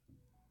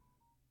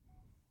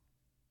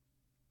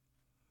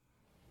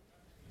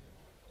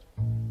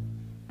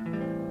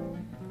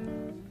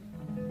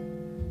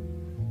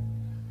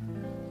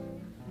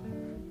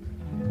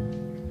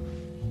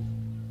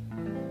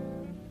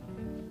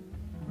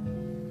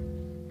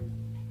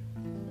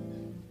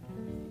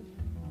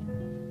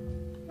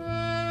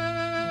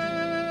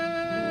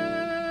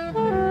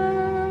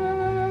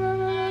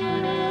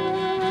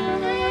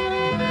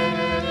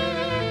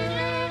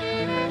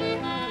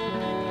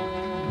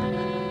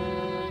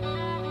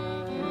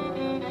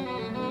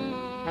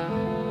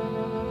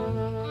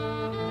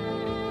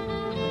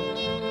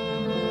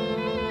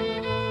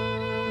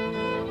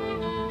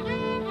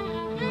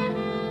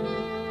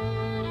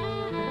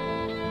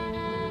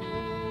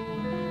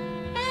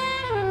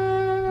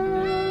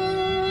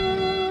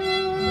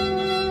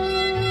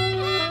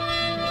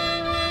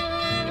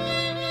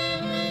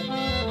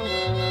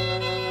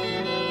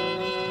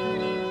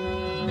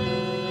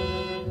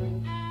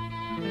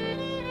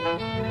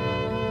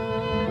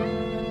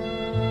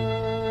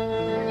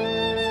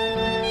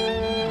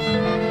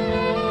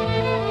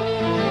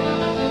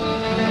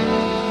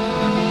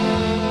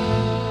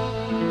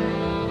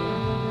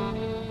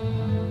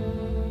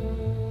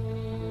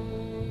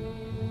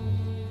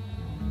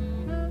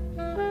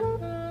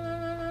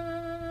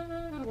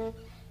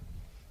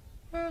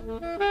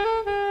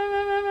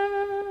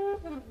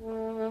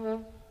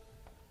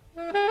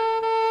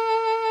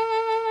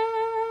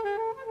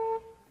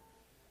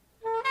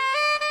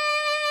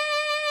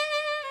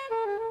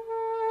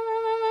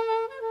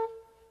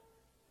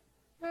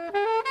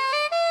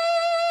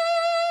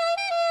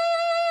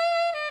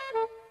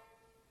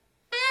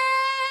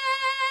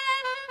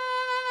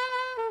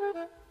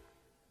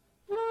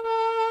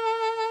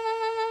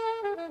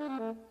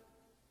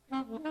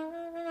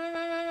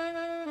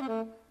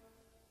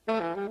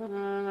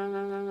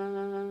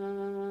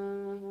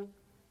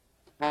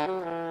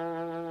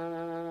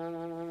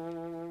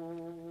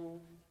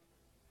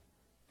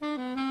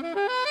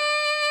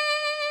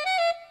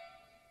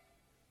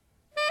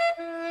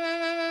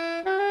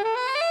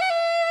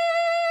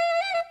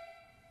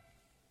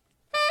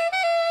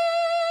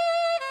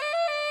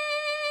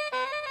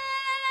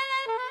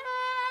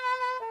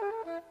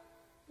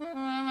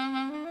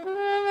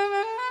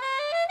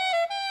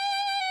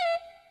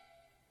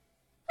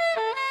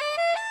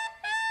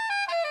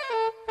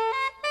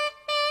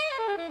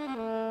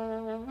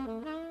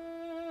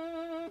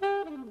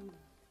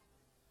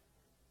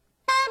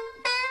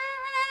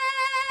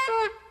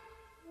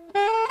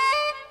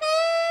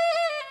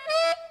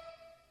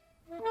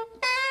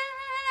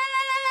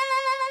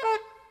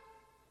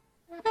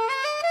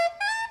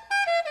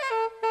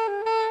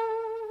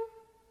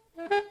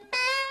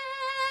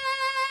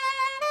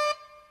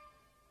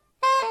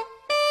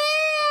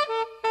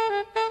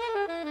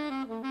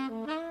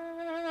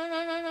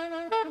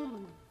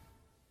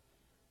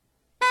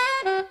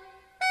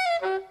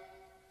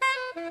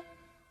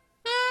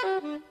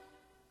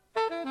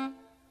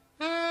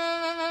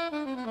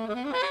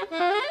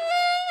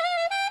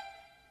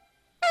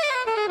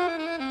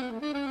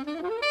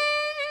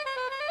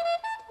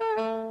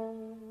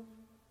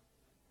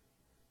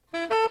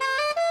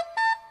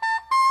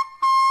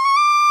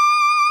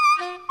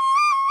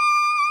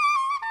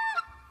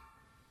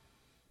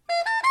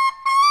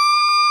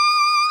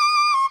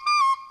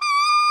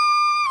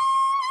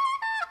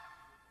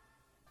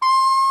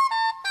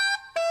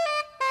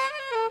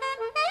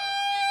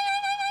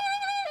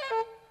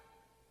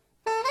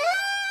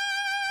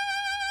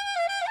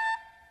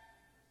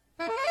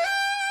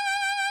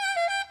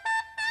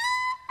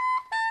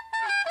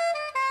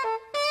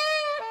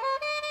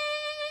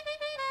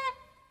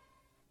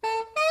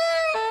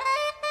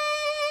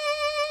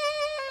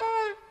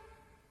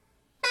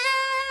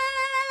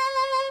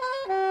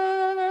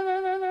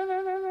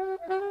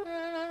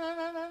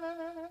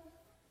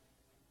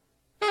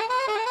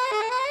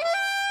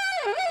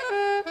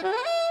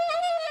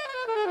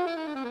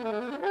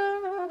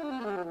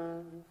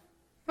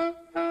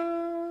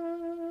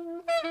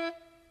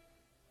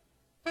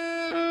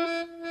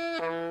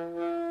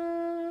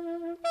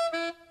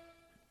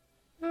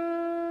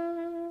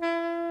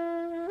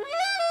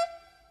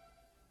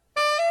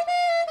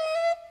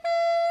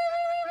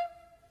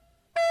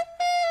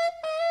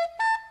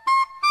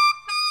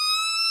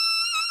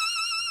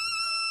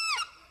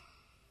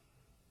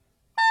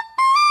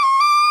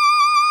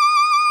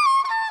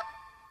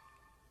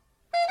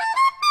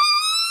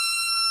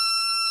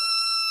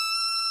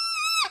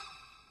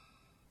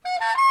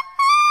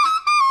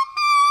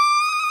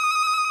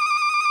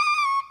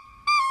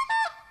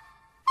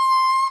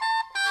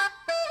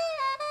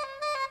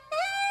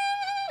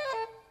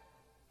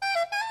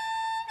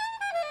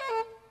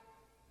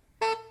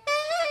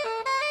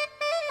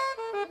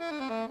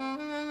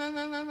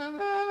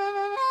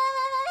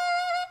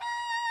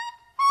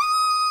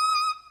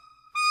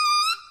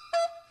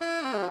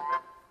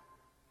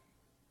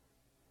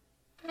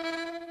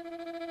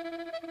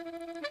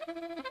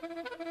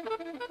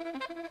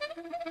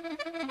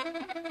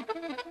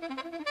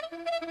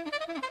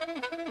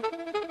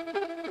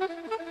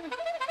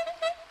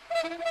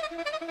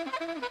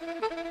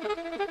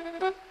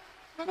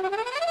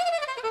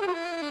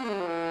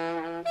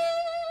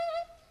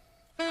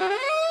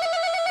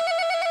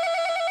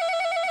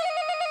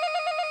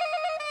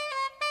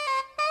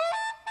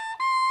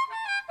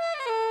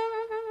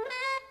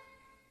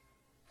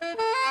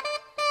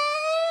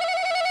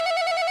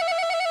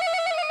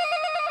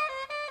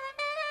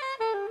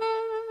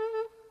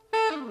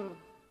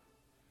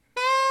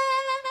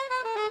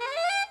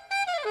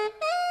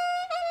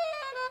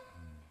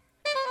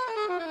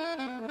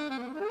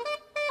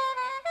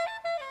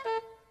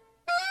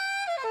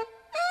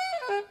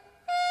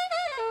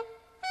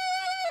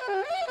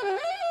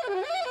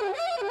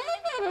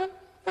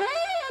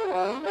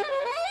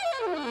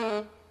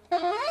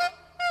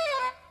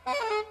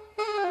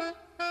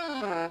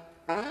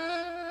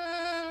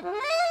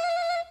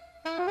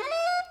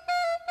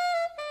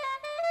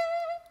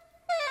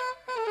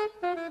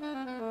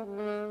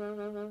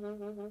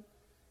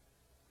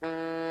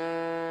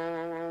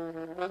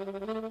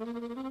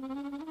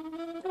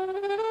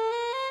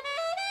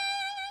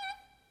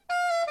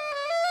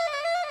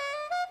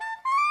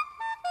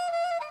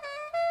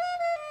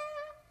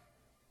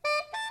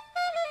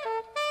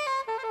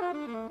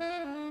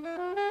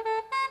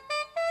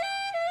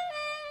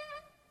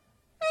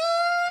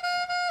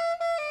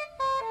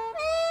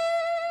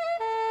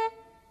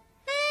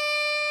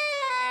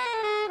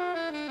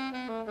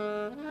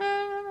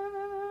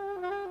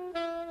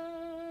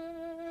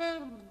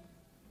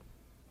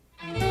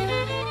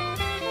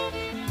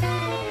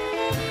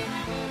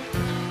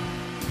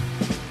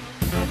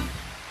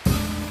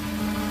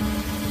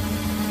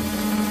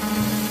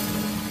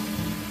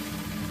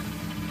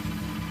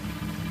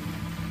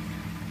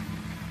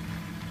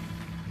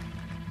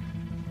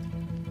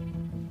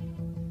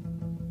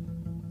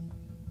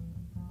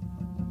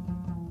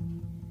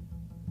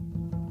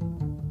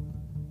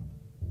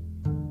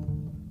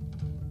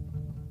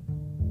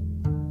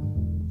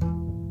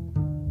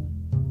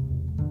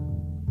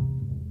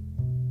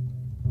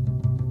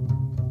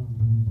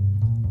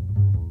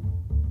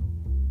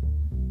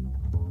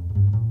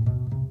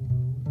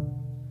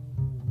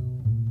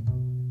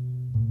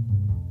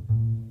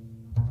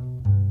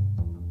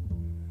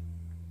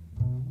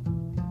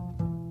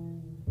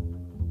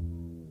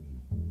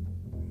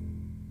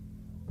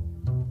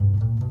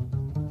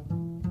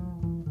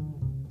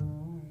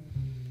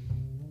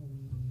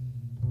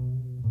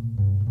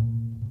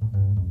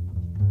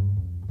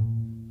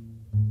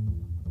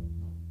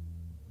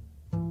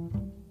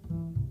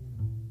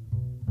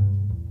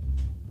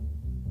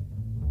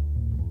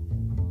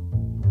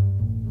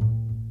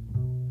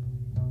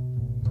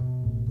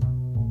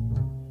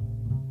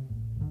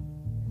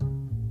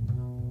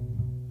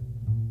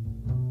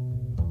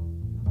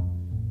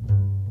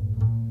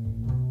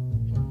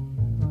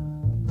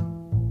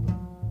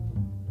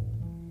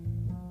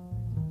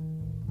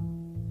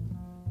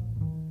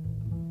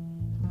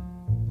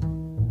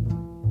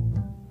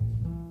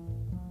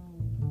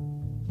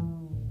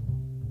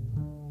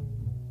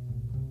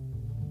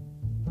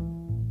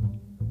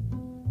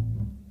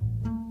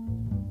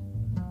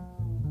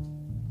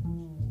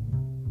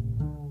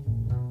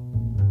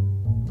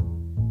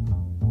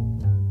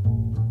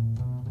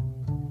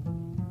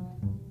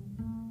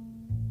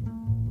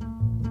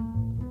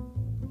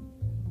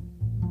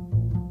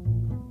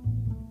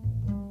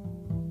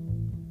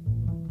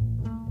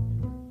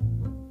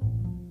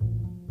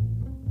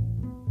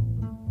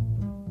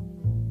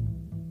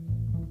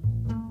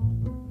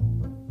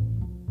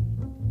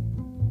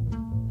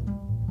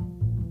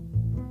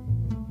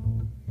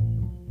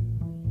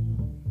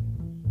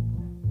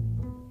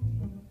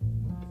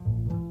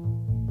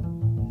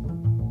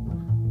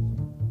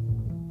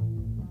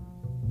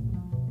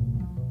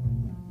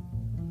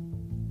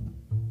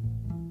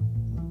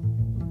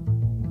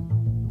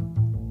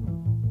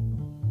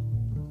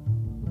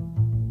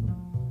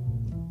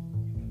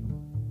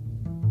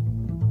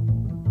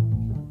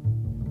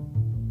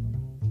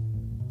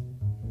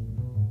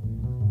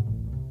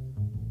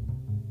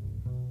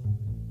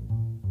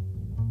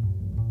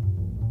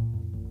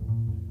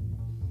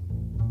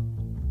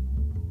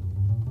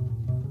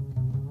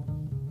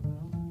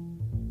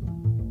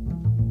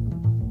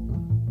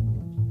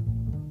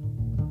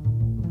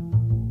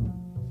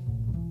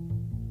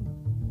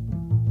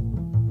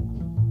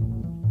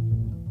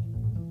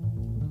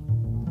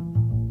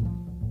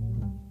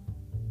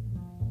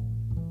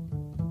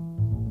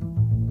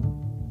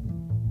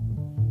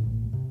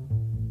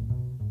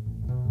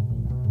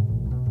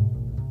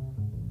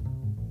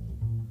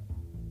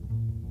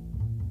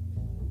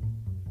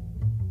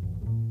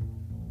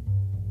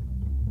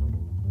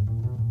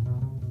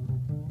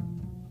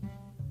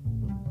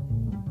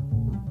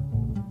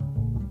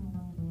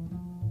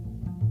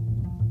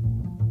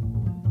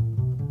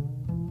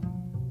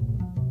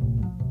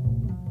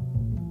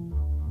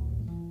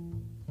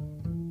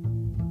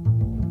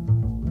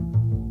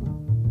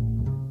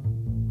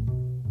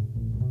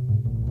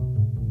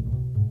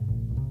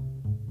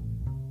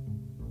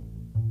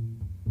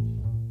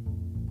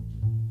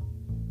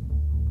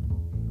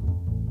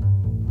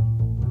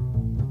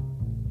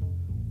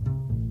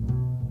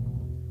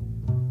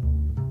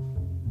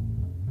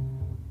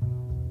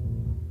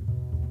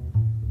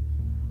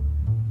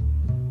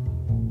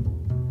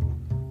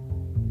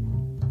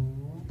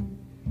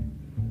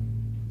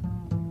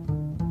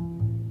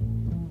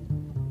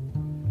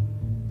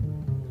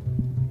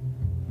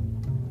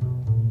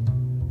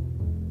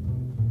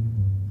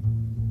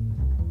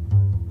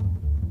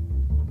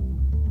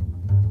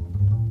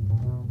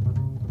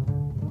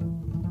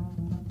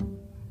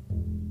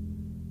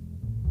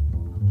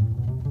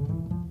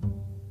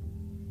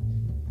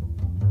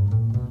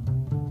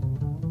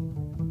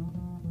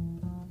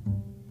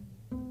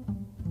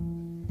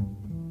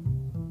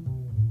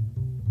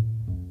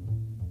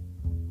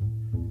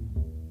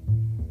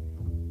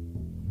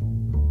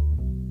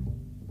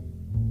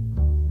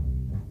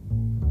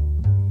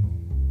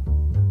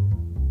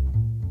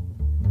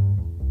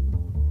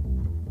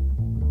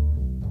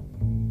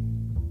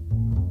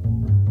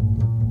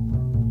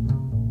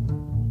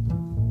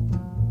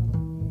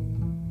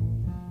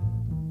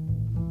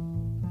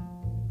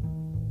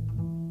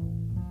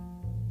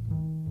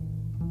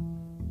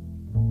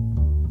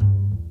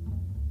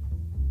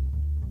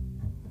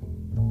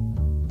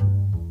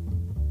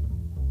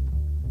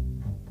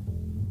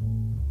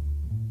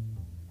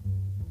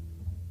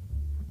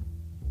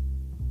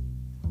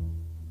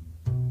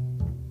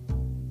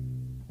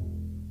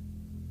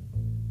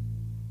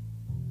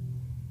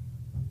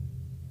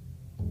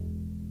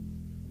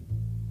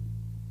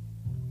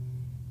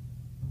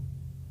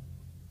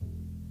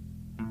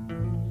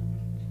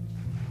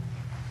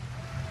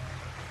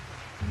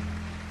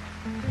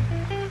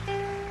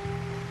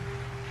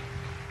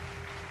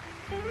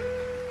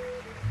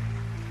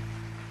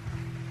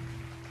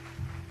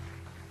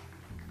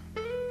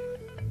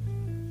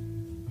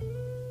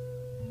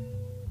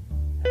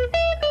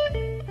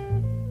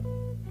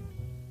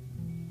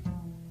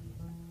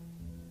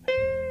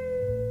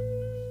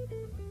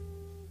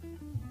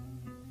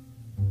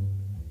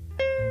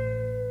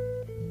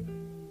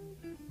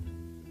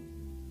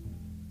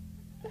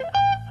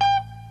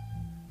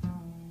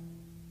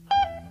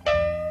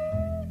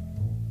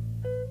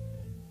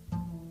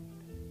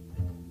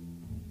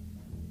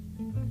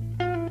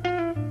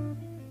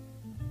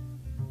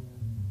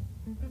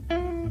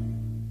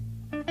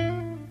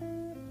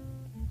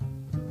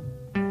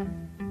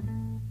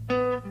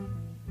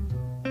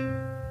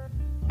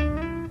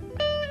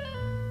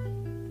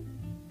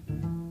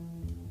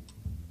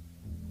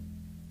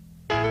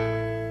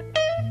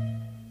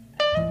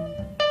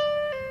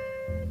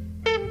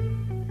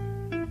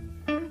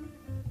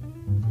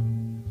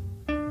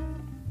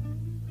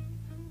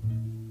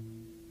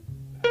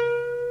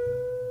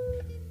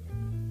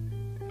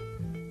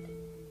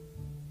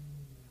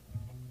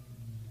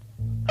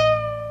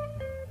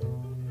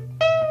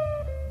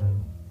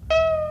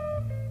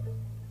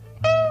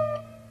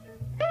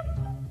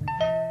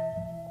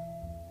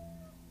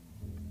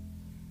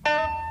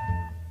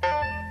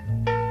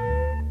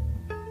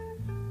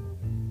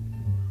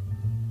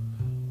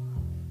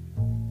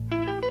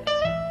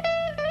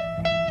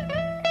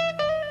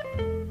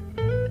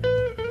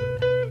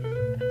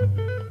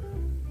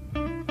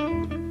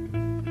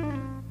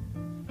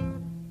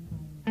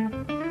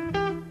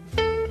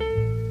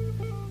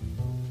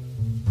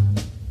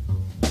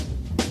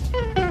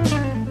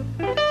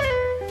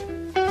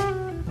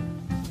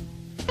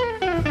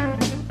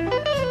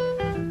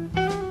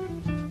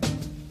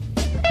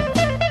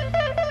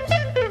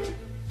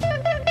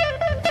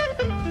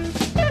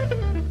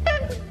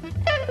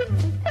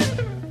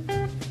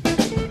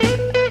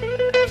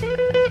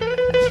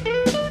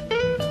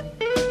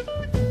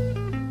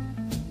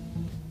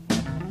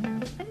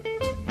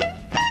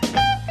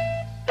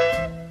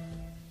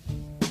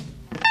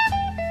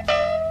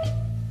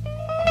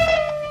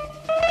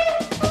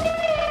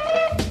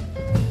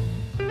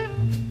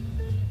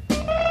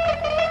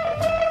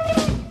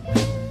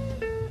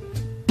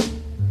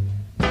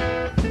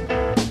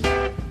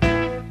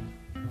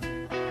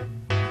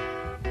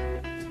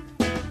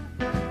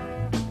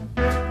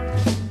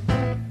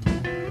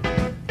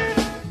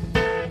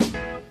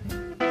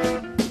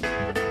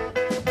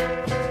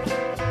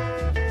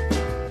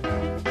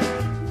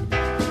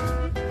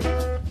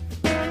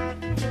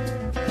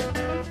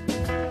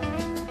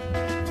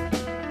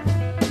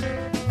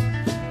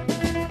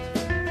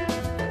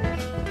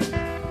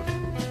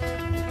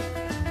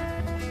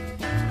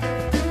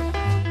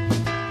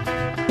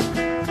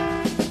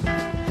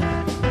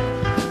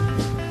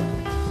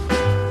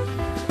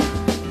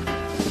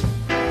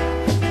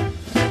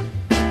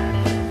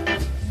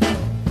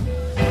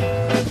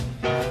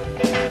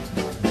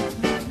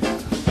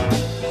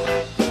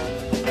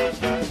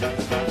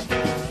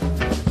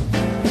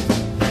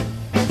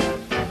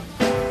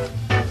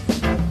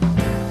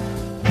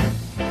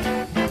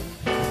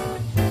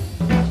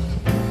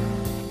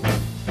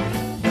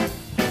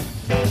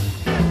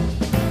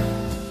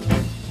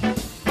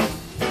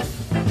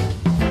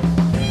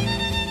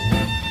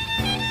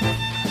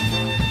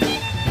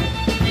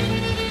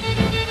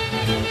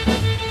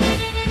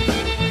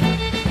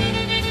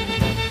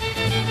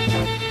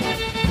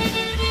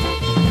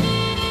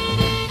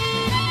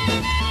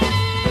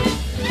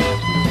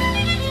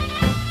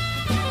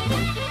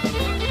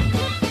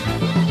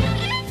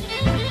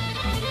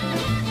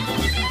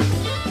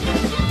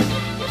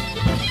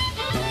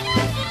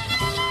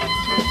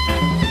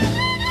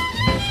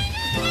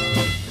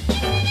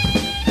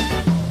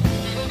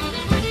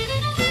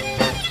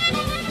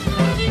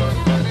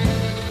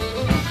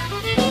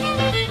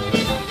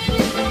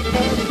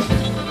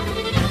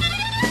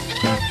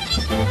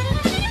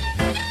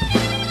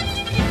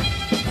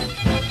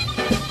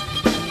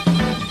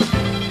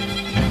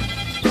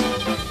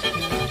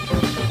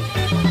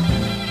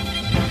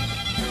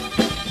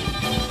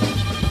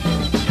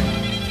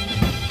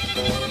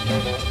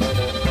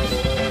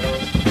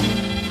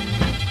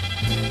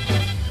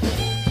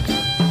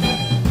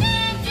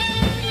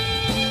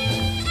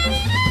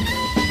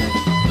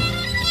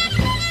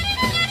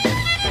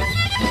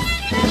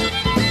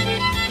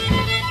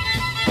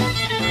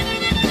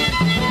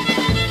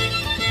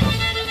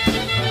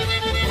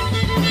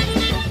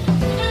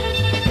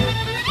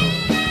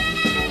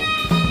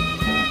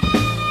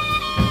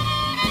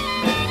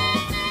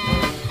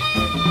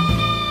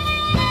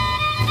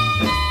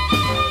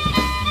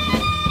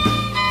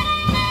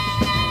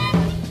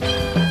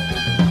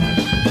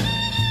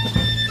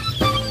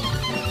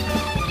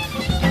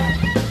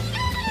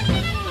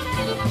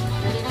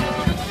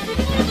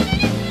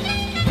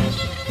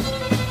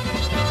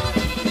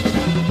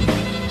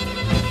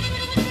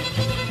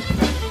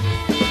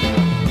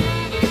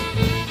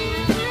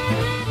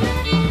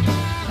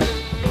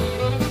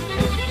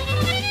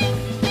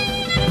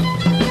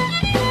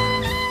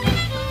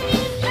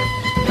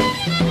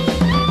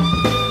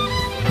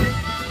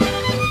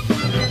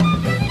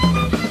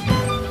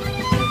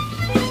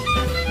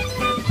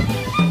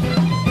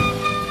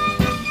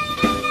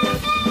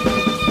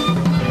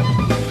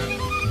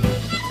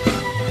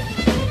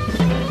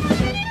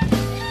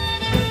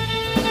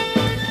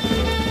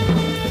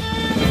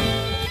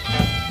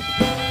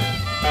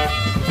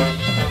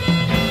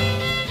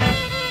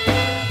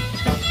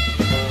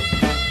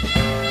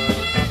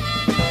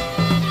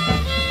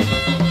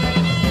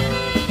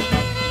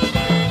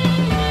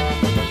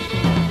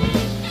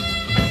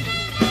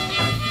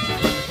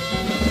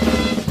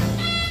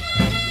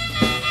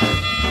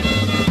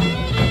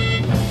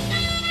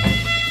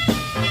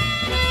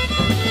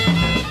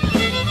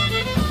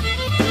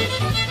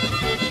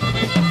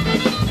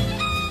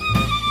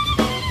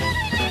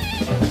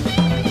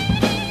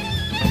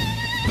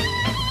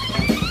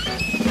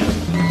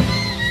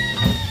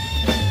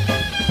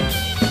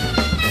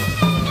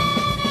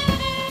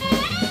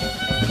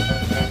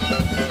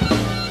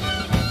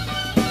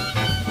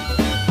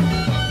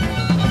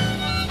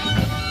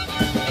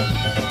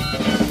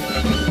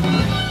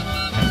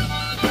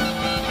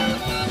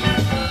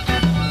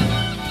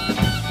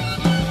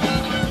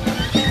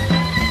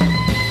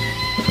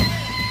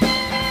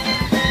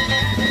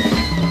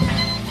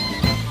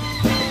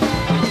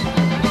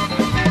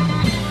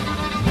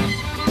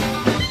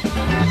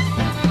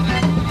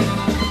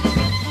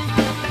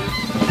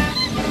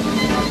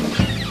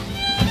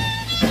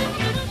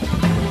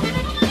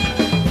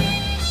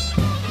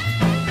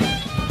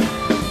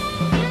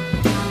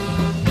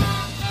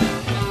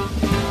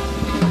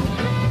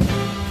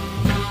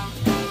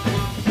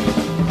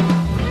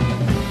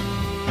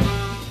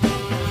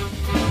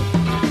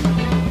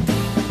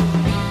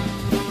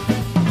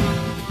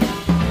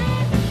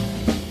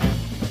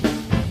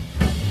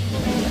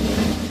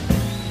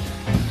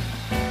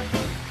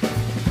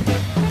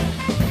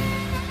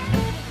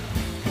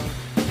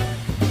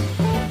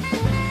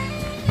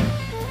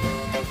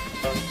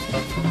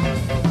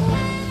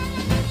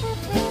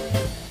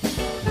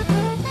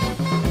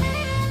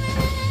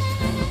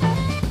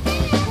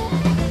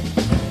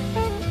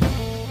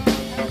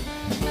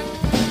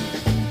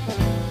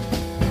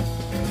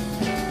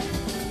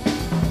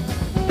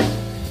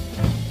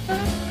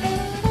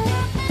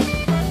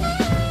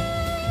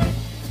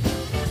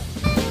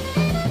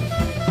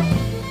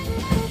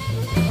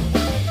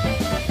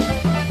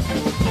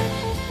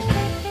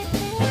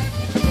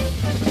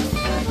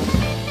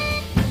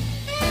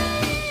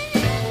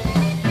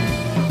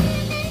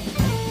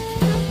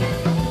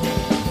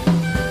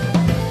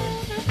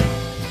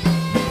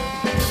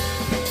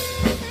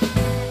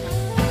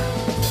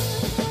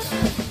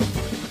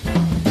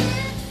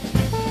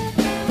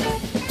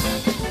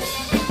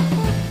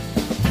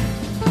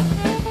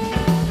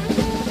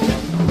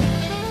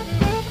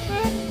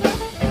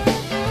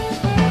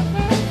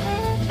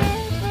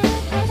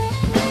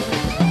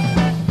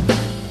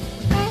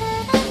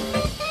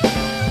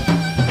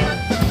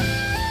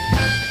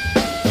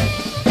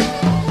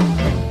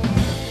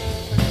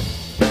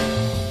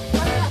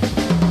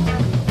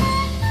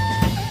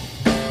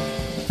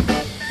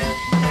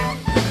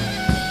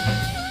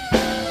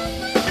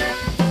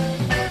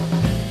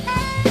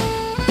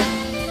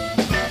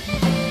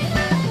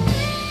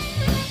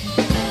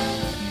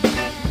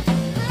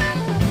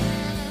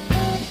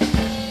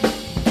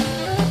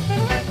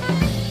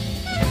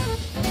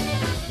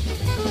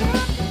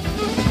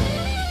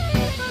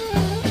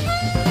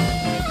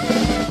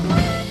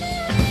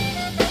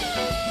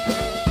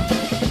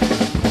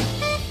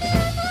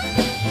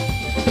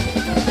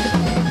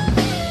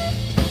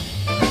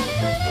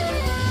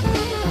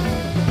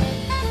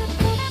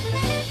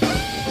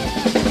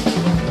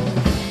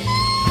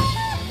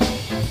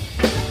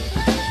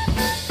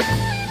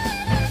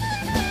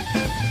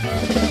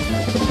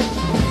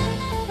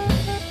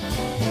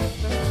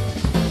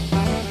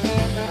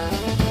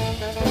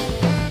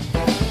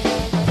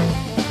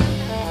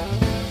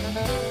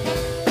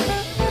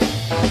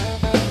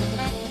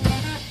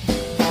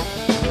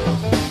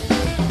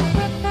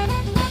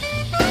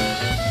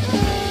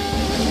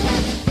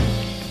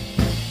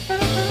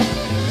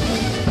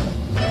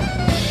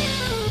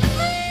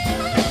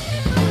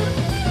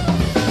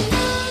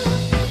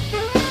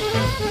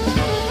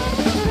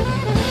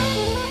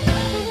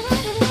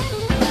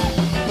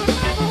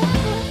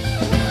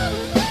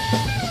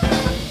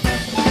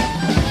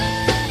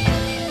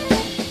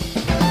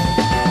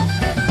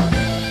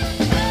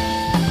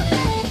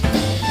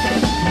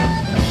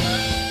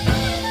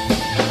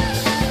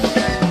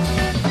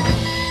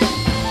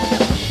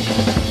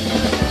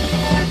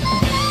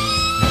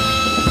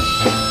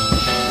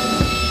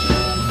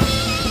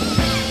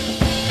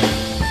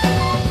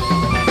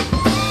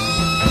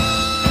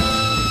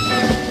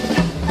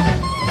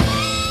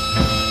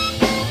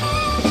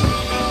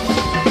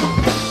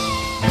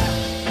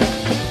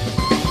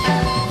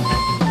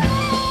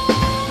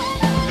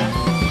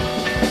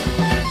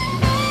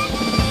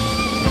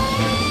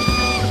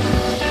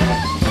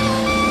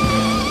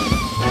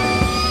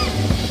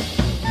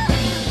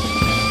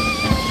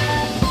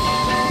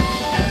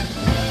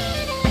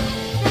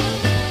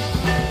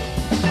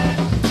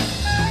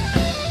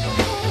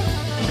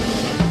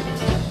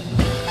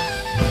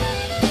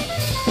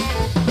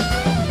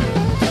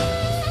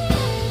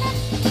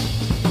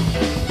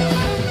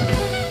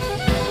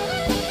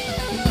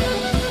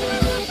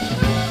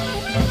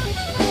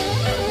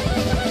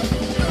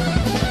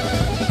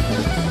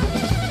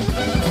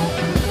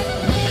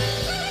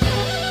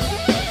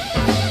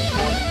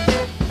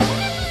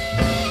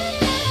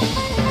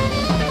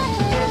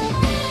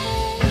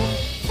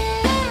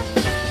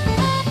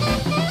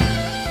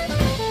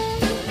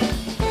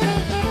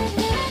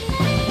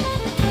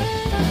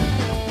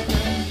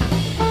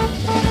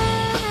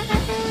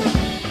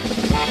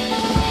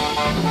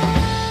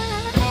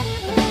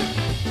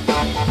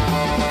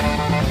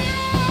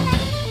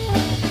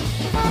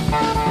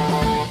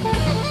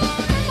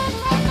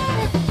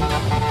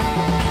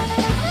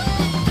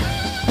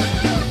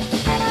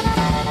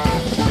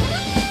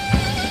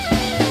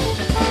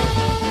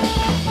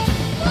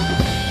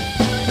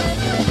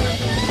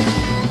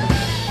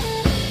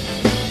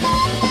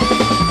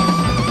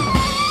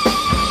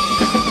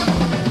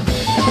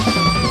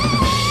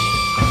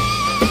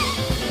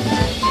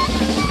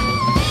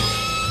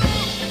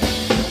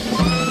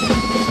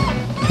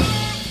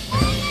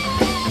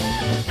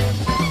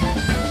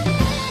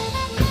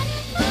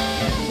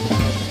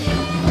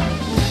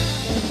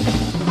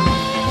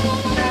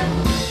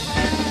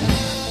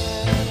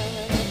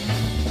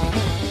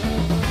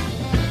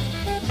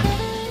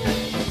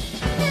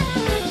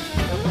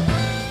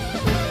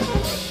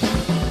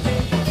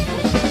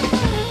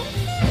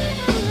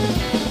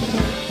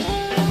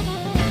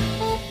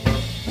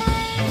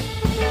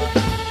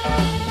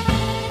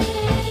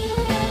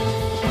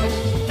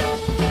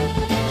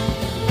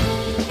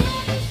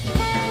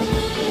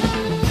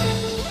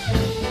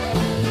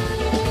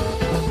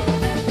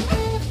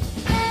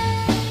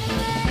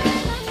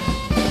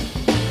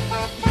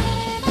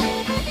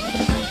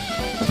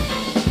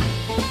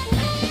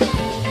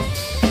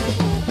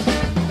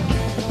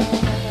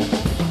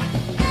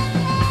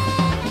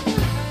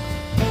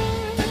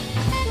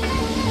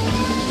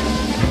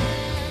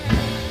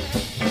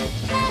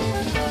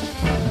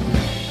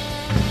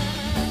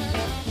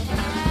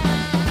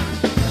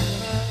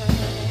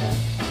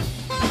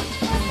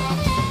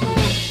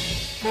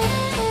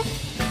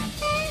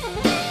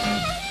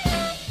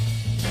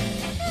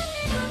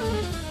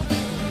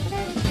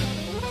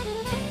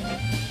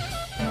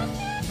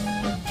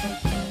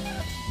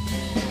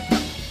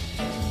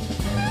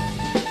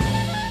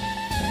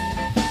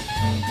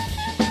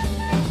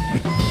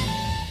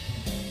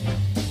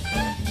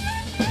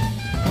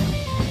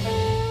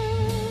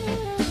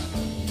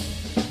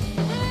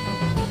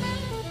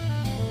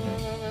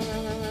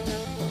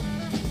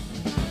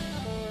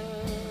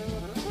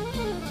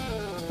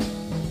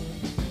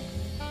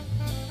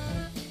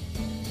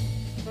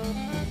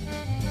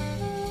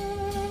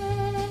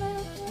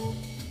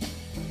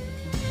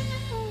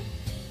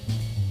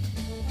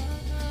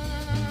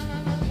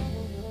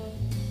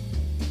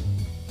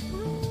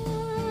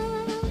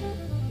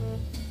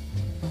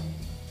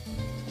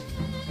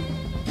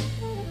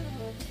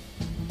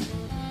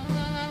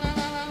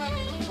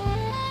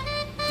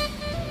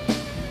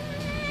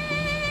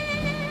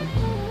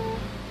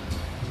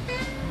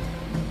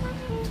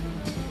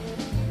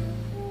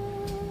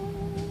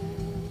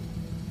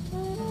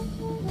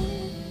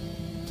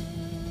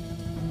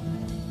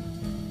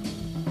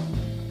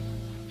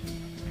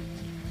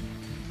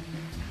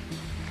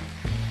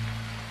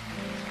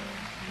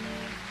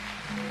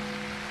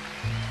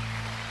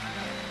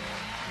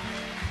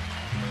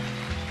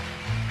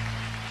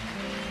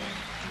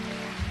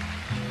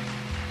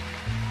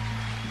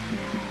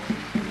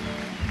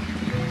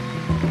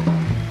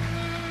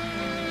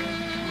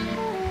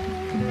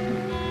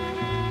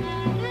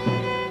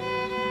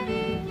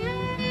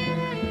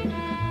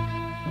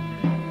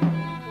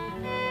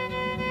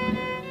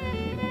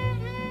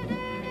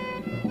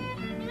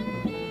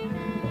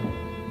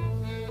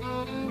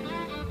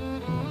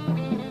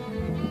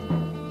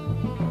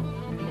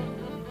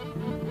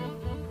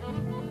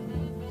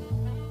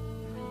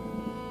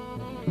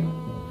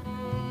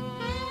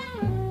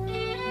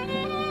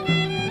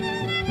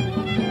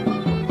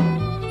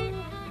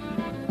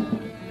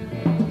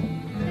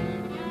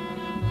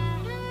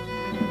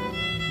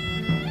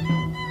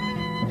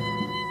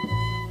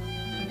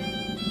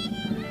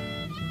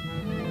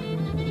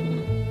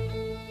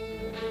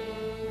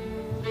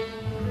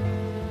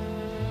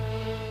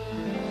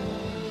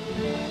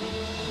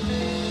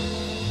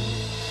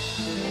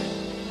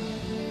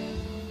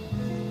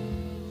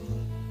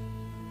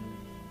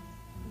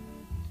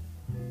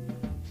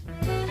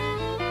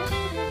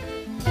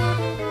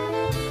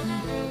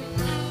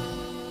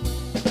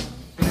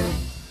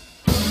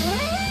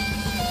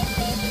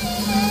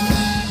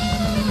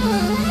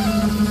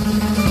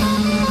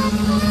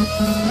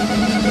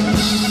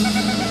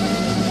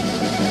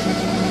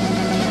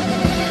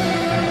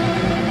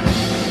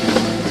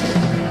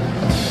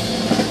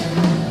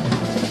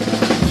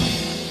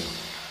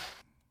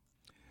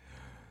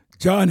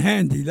 John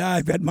Handy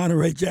live at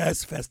Monterey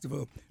Jazz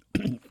Festival,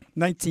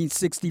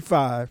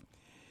 1965.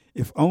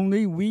 If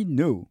Only We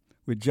Knew,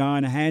 with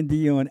John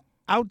Handy on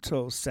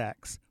alto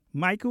sax,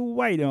 Michael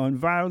White on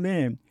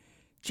violin,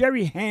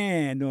 Jerry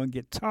Hand on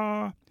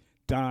guitar,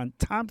 Don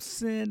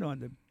Thompson on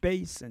the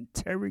bass, and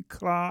Terry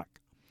Clark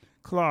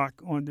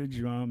on the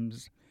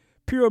drums.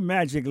 Pure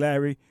magic,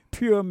 Larry.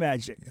 Pure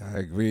magic. I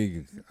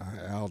agree,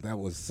 Al. That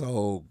was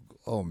so.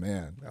 Oh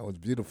man, that was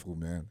beautiful,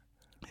 man.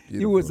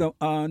 Beautiful. It was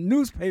a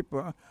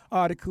newspaper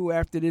article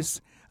after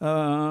this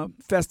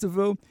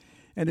festival,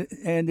 and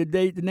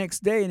the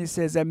next day, and it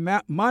says at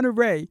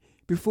Monterey,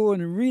 before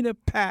an arena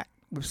packed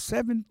with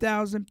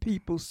 7,000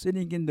 people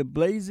sitting in the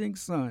blazing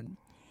sun,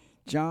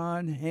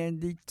 John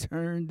Handy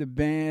turned the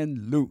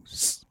band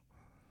loose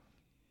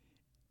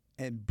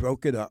and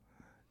broke it up.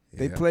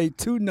 They played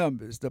 2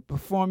 numbers, the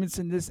performance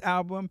in this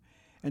album,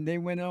 and they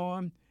went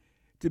on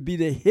to be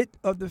the hit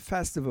of the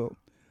festival.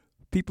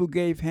 People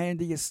gave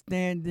Handy a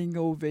standing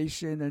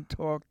ovation and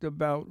talked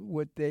about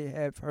what they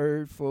have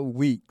heard for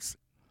weeks.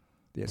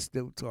 They're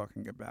still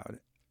talking about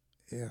it.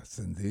 Yes,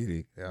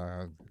 indeed.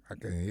 I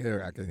can hear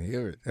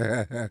it.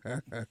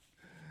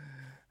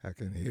 I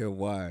can hear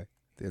why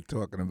they're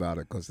talking about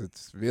it, because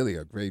it's really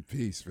a great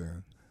piece,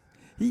 man.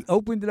 He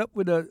opened it up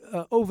with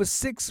a over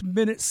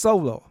 6-minute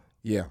solo.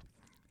 Yeah.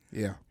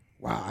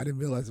 Wow, I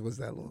didn't realize it was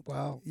that long.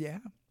 Wow. Yeah.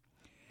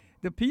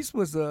 The piece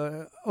was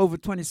over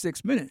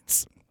 26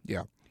 minutes.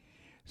 Yeah.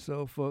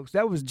 So, folks,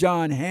 that was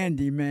John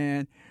Handy,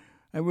 man.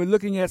 And we're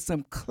looking at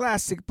some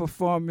classic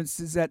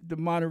performances at the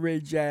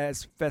Monterey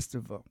Jazz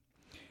Festival.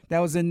 That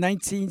was in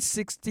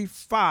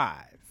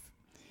 1965.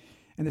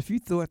 And if you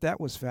thought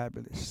that was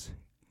fabulous,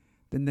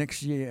 the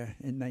next year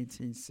in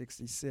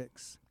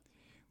 1966,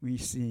 we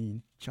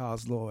seen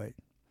Charles Lloyd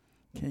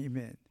came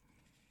in,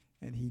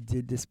 and he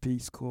did this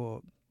piece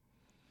called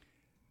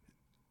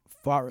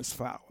Forest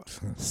Flower,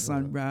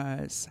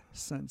 Sunrise,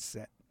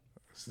 Sunset.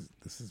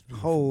 This is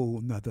beautiful.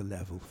 Whole nother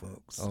level,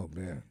 folks. Oh,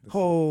 man.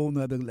 Whole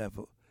nother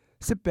level.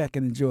 Sit back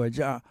and enjoy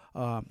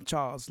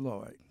Charles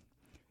Lloyd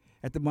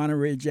at the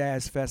Monterey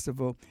Jazz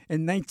Festival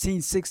in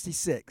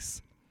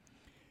 1966.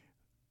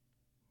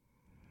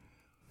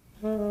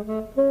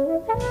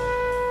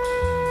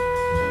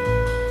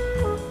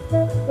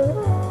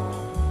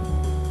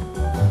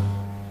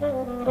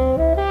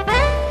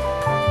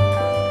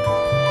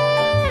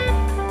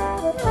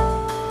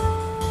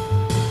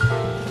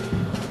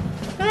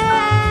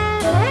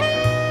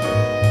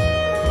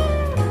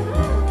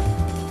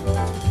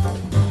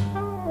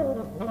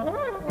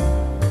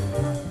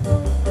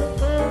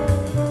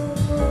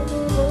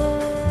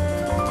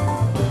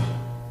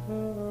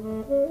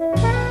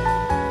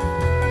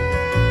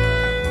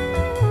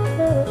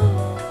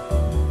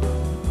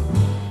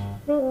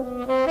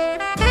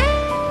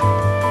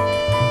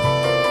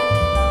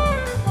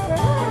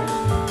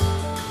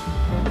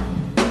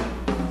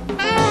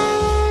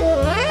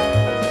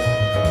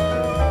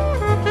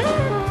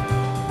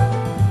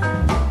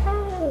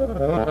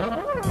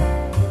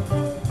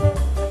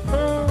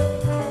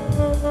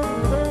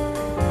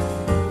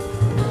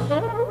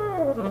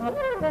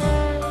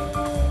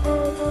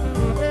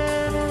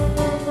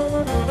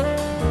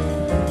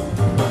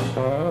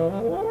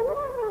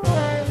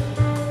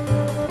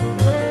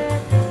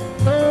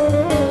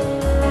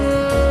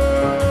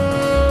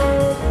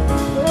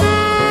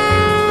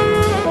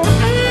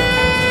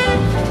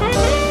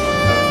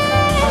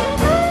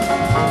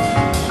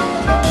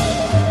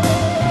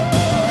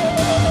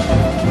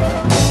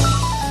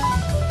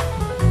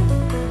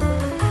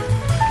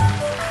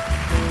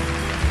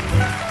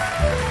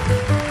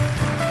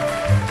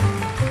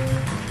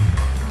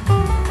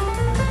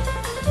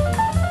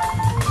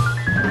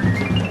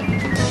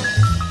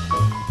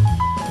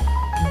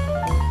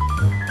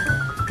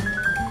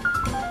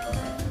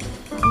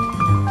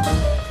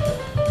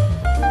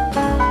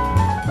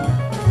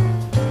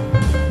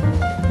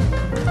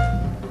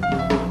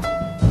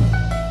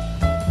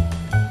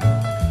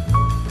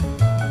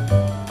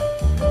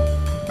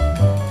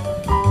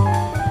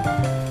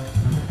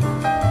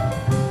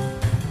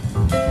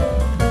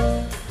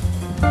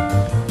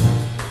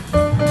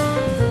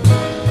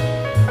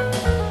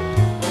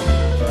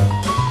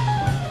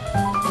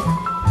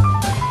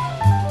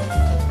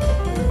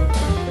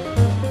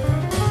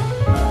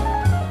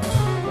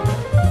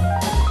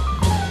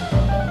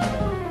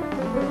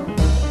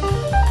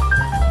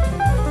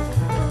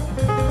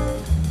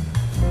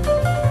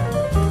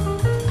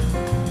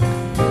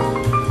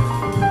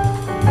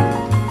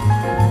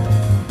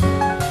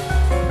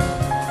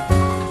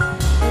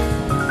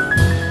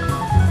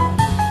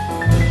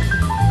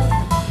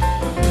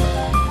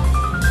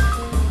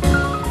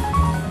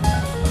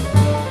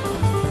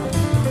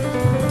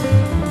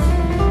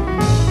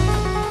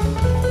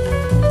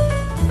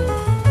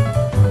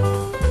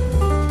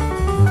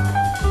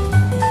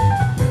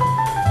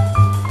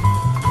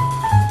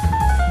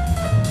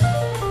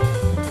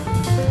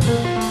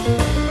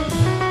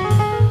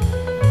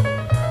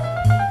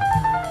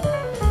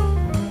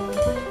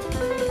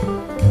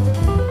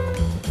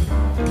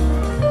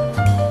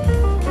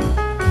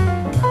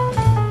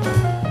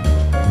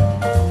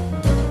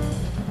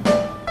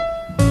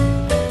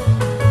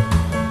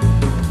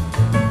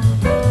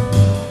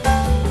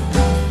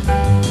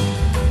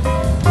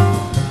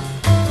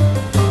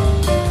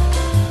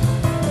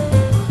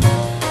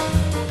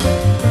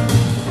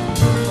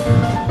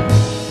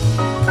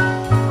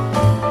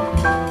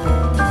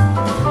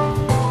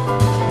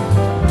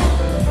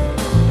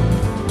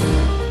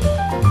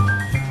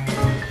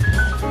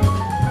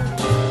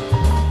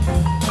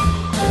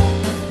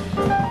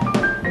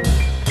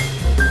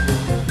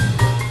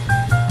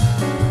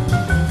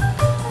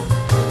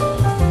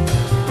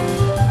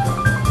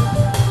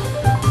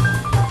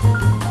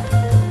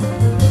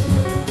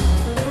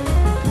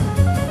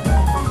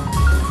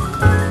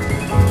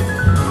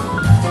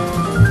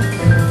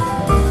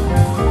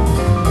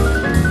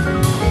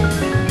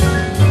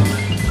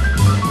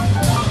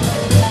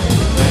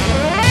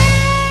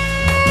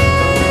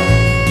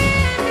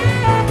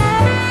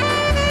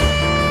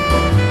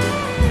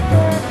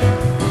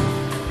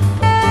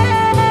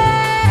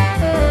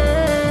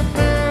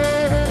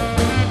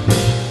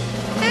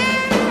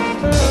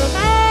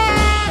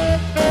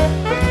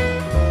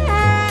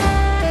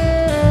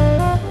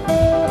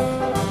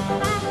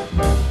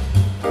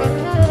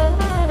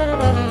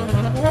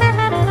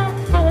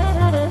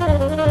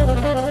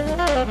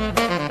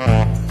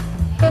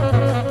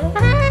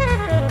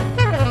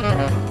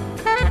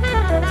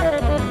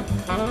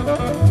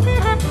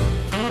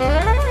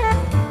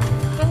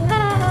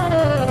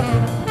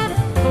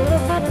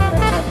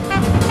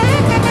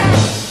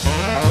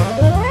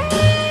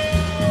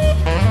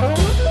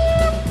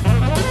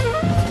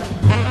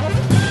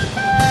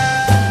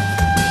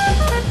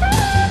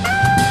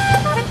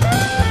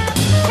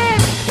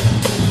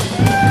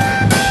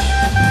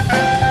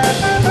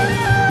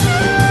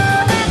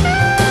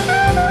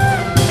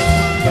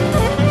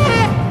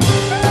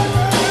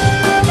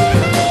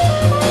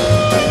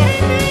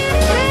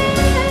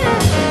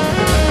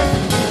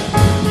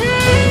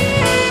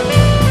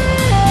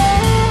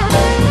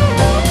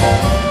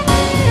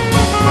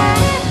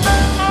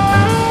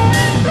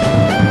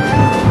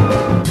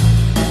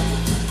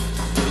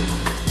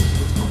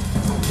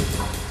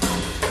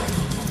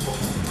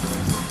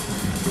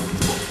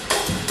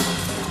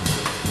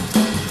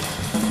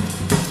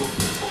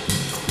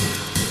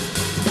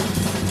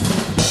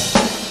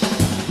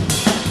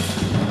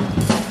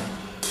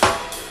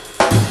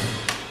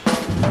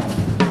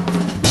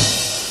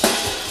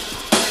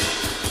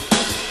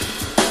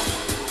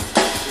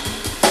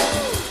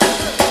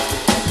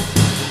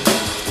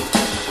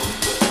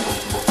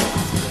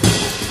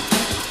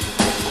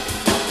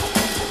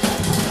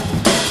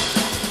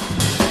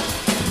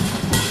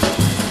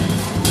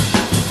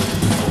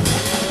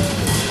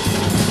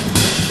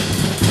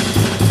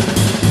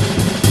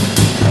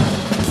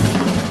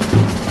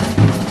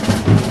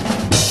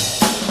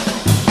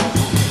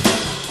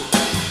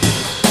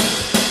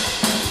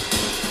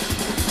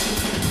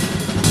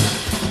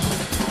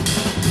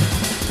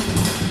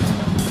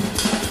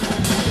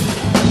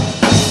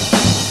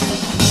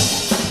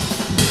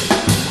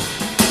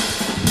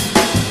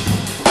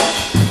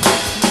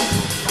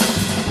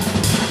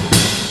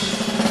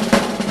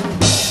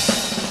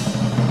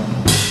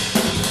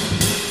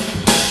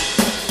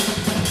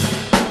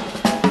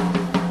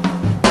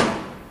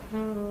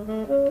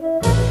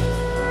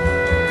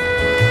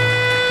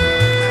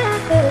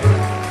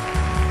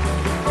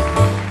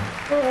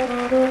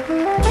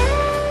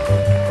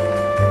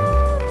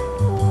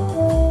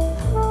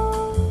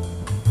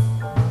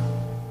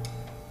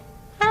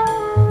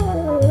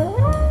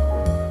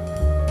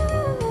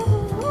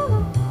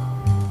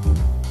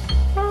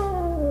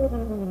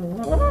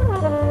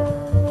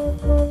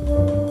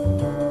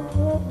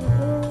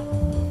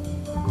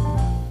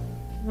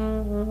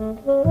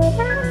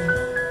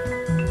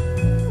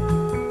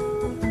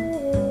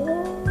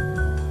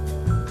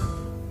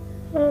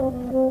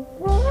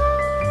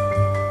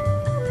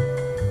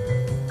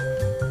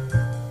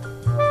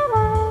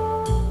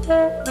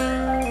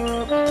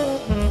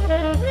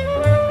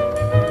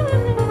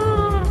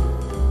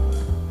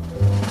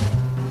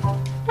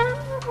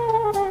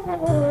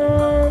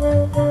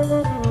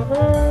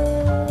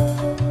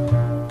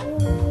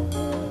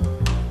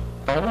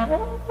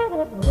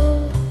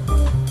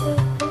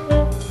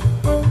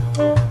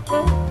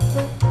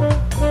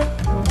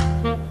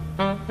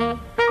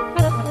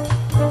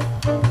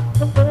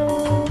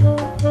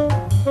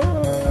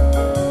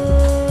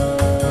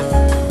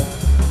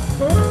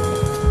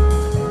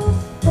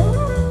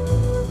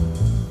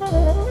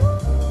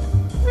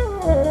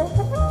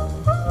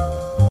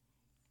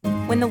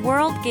 when the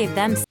world gave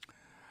them.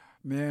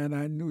 Man,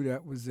 I knew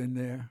that was in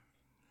there.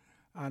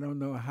 I don't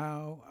know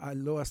how I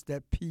lost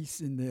that piece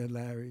in there,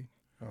 Larry.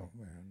 Oh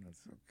man, that's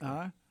okay.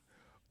 Huh?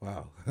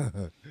 Wow.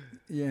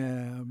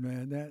 Yeah,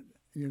 man. That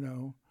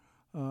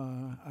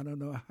I don't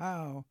know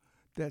how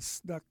that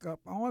stuck up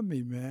on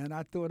me, man.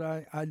 I thought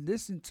I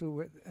listened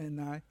to it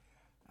and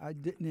I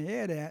didn't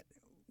hear that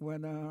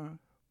when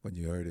When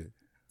you heard it.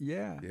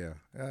 yeah.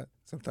 Yeah.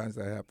 Sometimes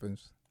that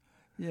happens.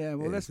 Yeah,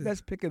 well, It's-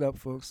 let's pick it up,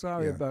 folks.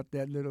 Sorry Yeah. about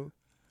that little.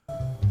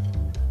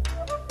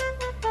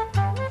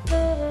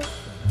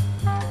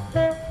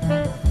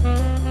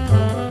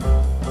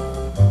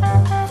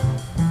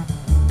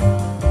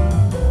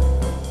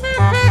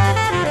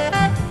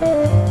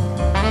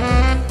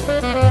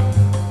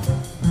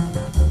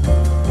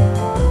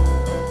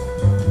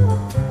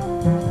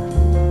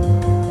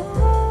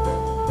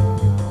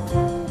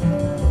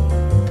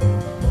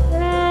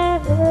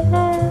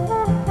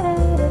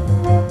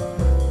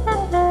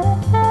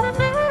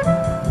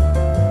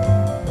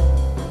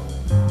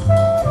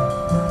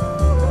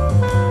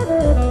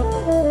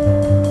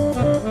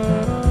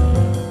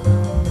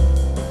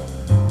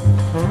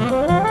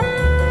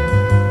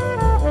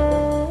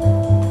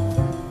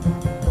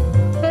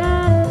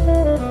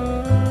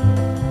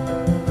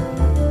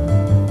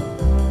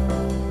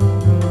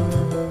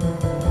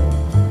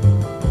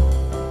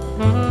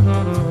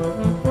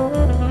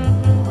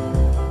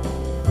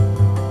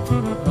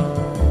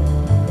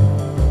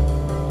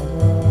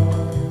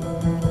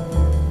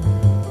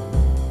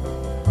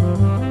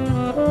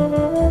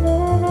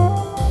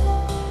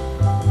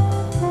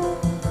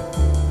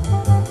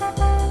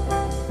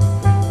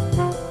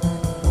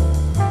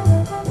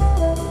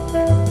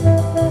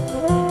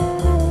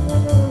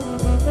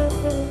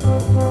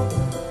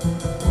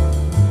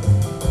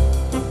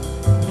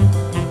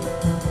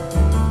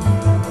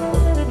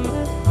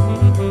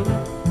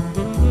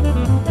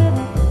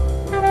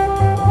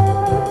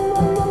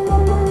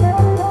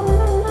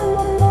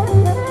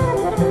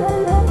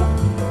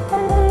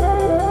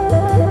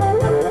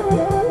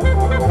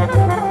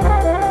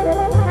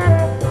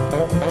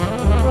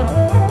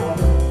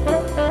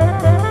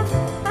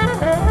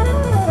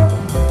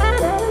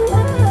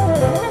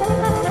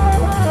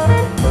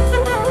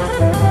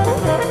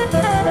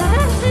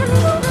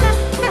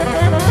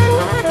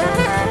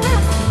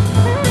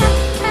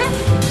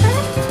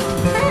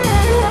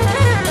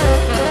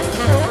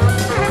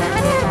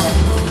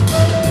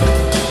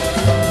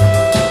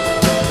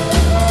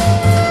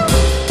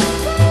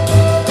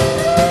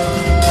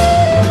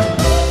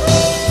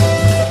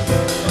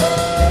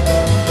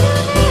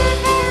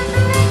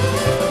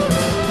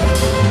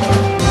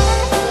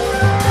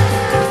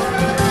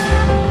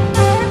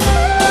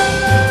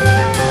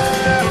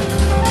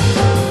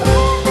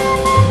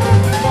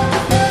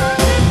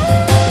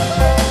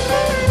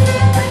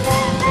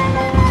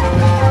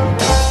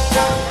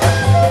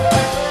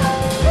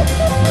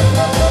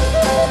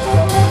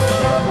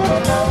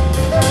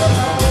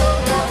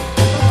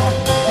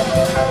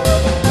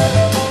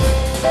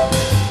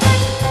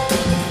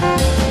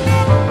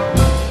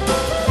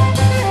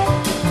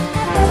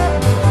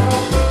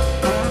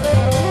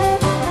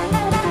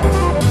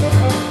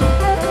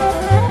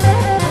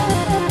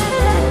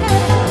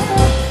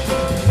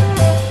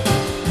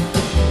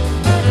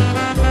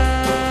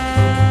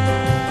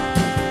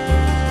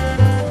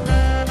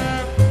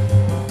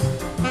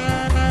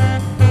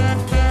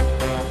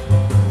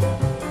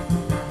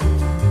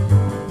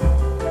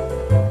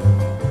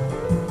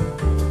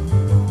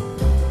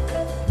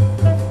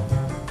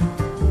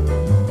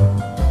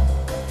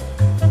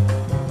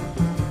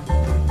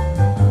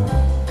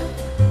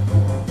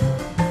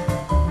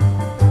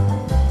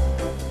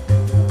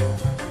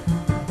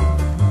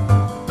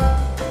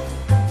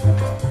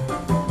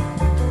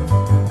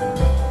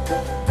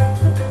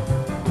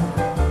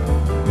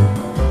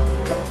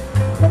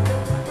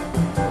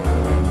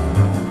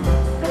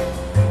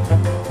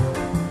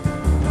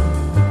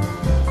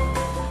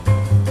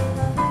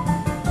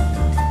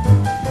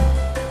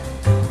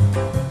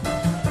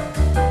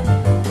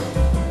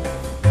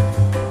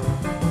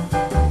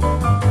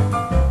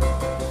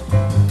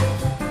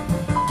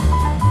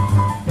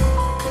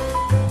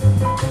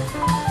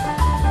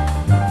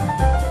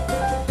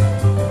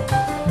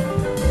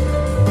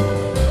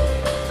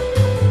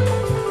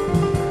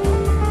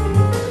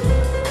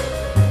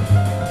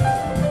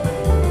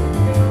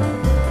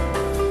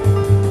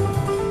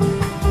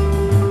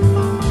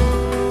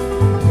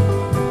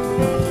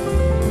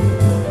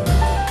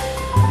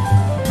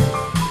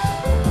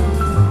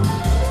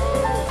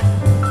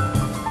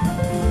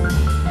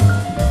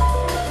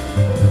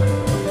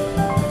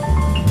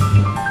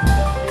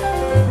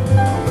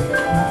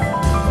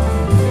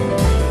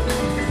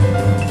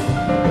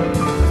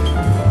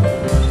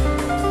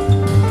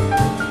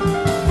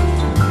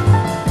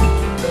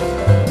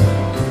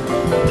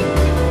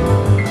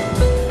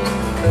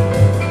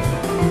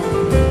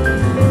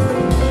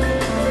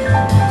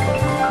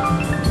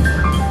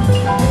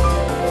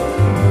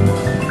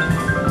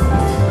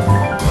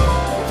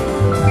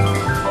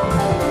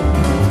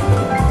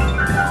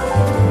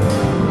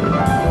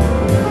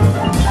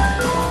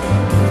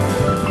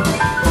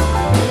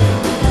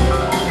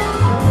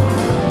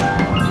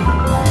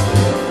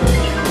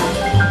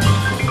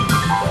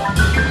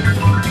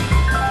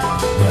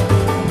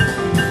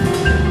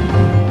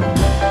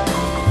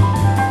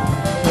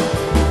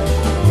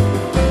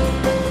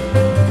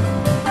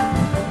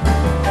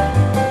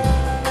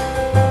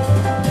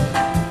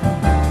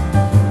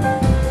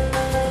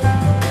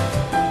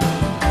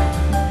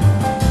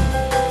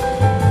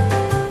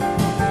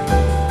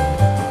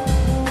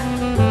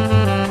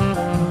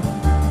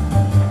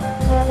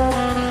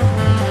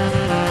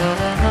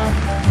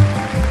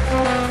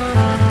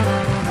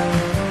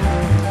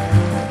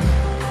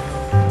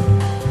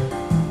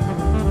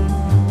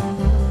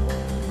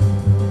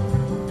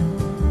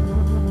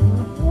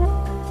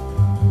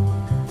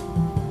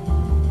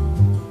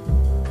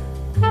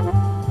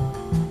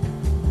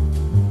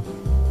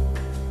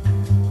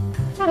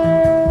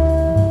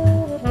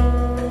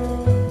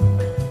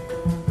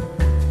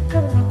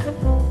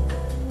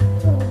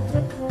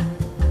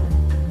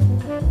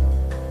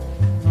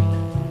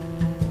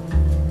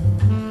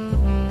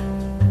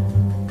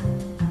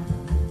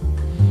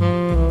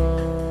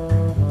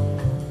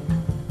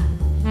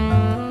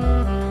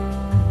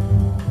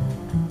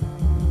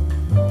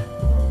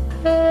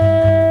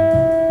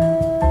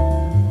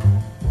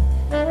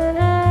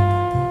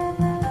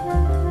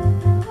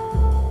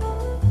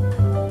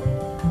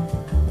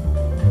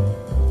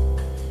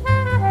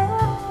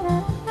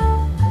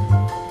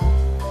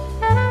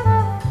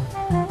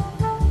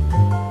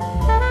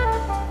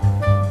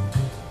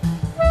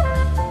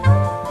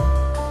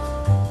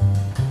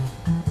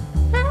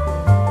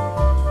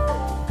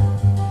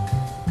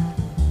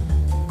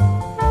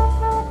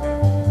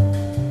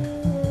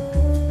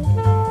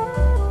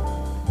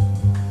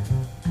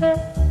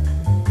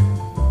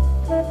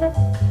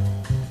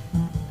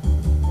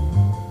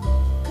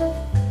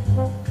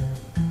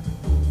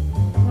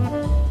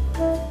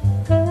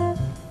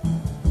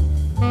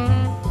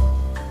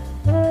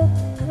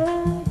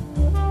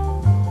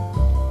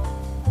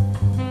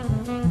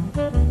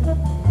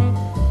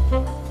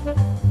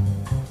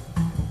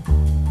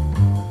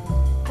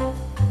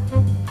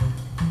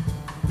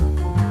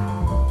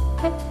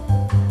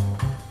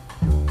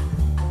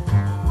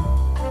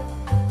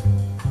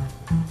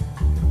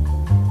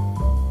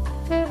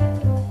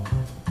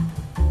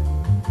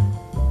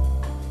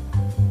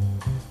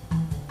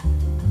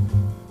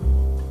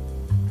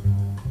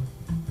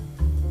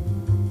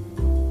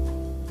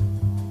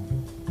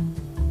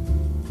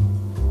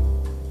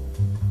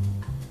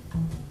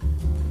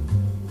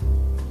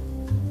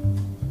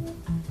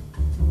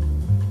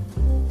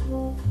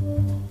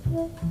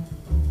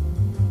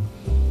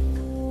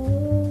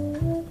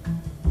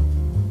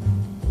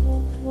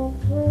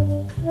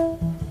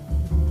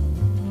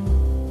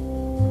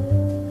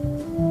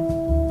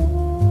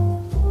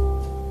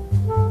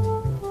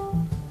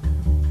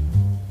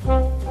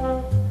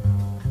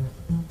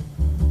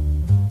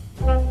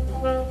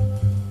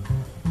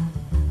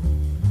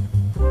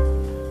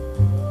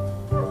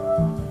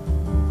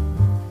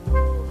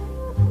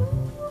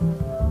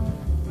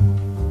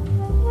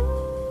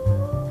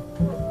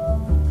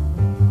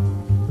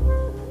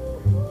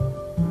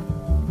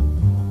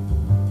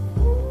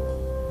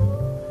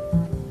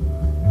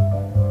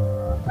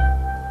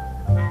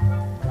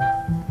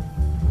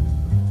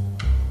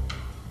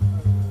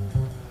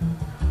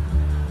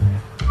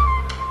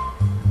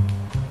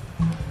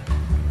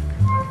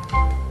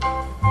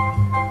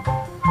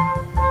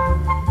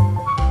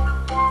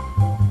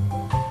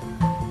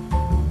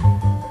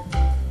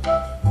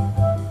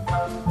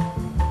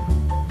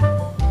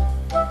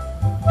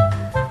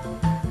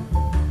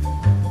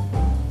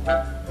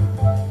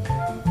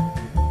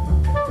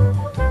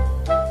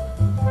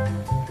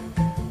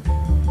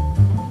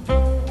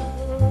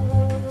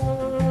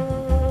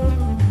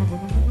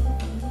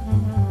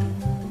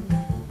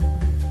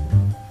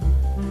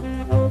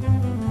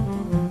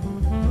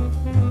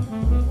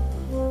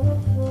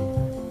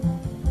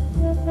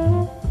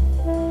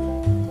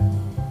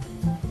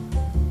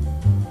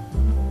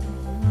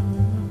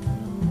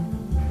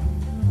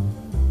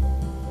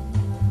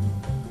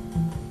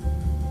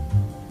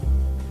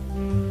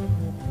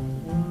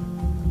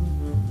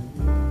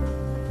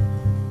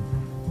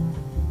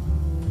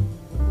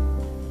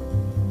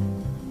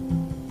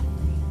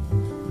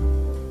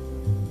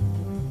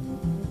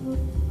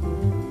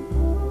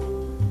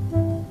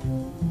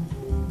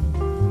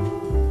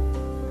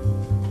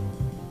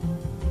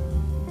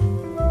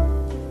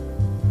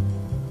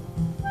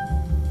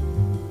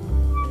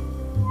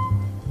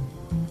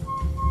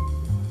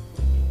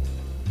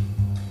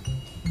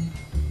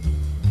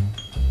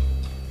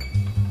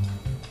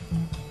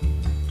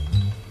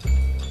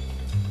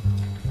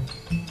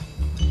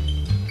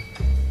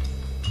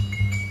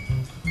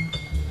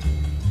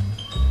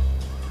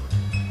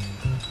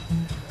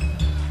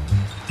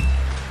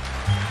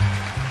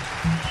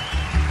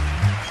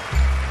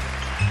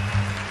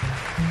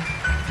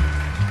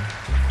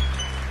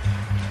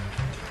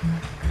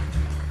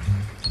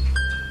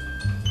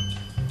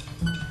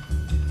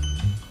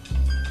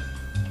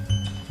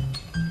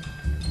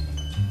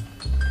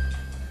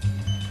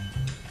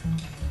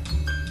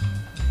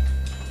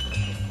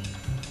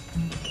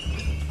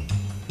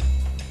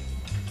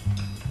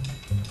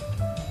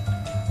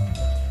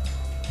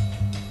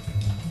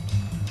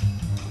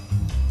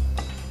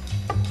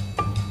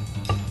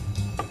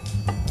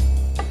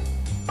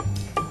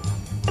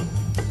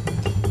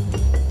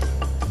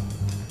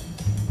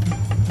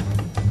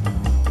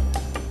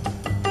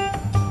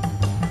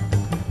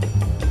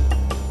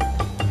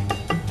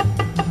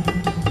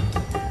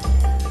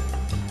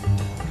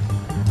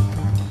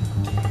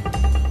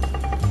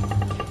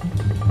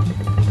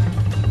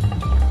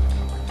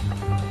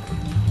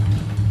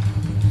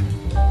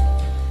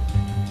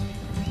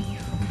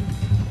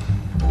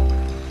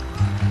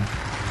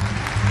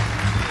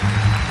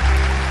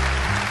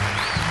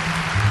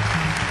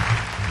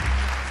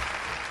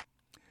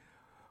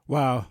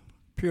 Wow,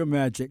 pure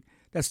magic.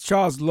 That's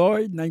Charles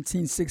Lloyd,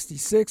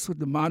 1966, with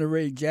the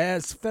Monterey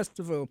Jazz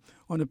Festival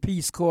on the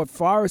piece called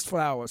Forest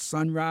Flowers,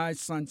 Sunrise,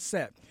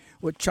 Sunset,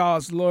 with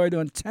Charles Lloyd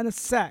on tenor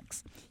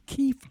sax,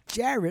 Keith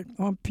Jarrett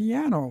on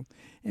piano.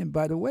 And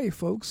by the way,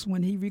 folks,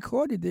 when he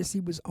recorded this,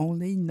 he was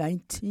only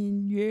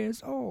 19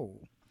 years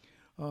old.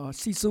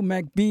 Cecil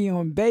McBee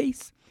on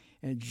bass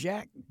and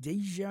Jacques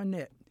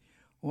Desjardins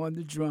on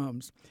the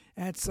drums.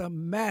 That's a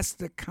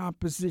master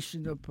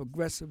composition of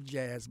progressive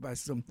jazz by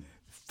some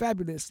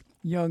fabulous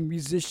young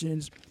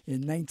musicians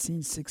in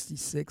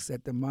 1966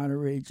 at the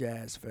Monterey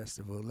Jazz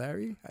Festival.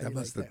 Larry, They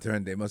must have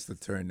turned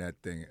that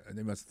thing.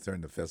 They must have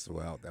turned the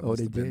festival out. That Oh, must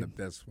they have been did. the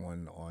best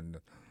one on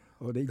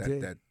They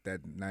did.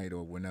 that night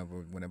or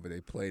whenever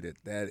they played it.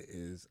 That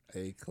is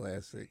a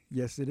classic.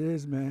 Yes, it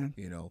is, man.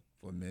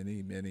 For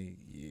many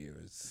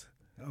years.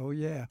 Oh,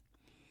 yeah.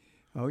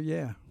 Oh,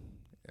 yeah.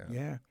 Yeah.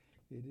 Yeah.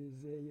 It is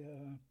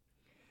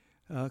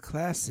a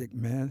classic,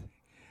 man.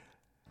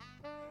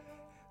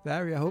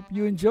 Larry, I hope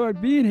you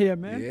enjoyed being here,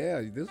 man.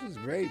 Yeah, this was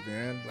great,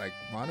 man. Like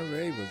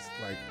Monterey was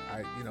like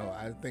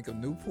I think of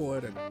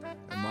Newport and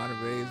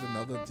Monterey is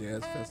another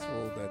jazz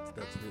festival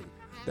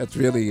that's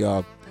really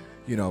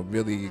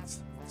really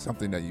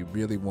something that you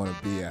really want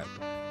to be at.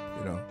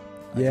 I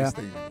Yeah. just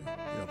think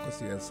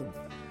because you had some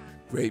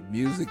great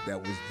music that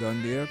was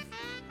done there.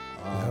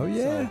 Oh,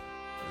 yeah. So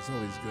it's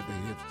always good to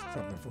hear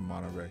something from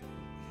Monterey.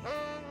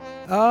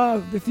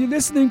 If you're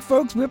listening,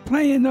 folks, we're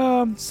playing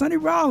Sonny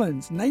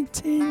Rollins,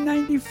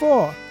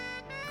 1994.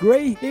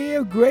 Gray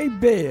Hair, Gray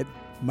Bed,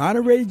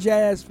 Monterey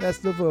Jazz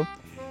Festival,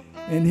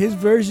 and his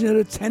version of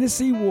the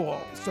Tennessee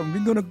Waltz. So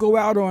we're going to go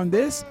out on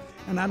this,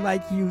 and I'd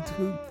like you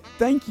to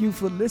thank you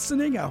for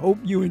listening. I hope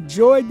you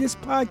enjoyed this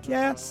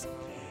podcast.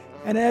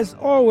 And as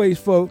always,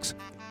 folks,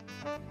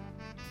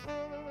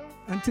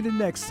 until the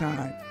next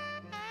time,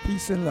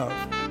 peace and love.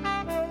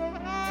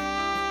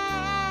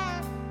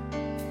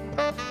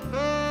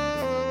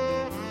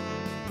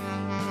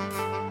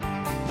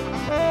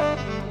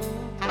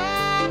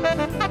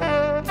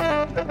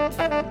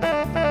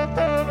 Thank you.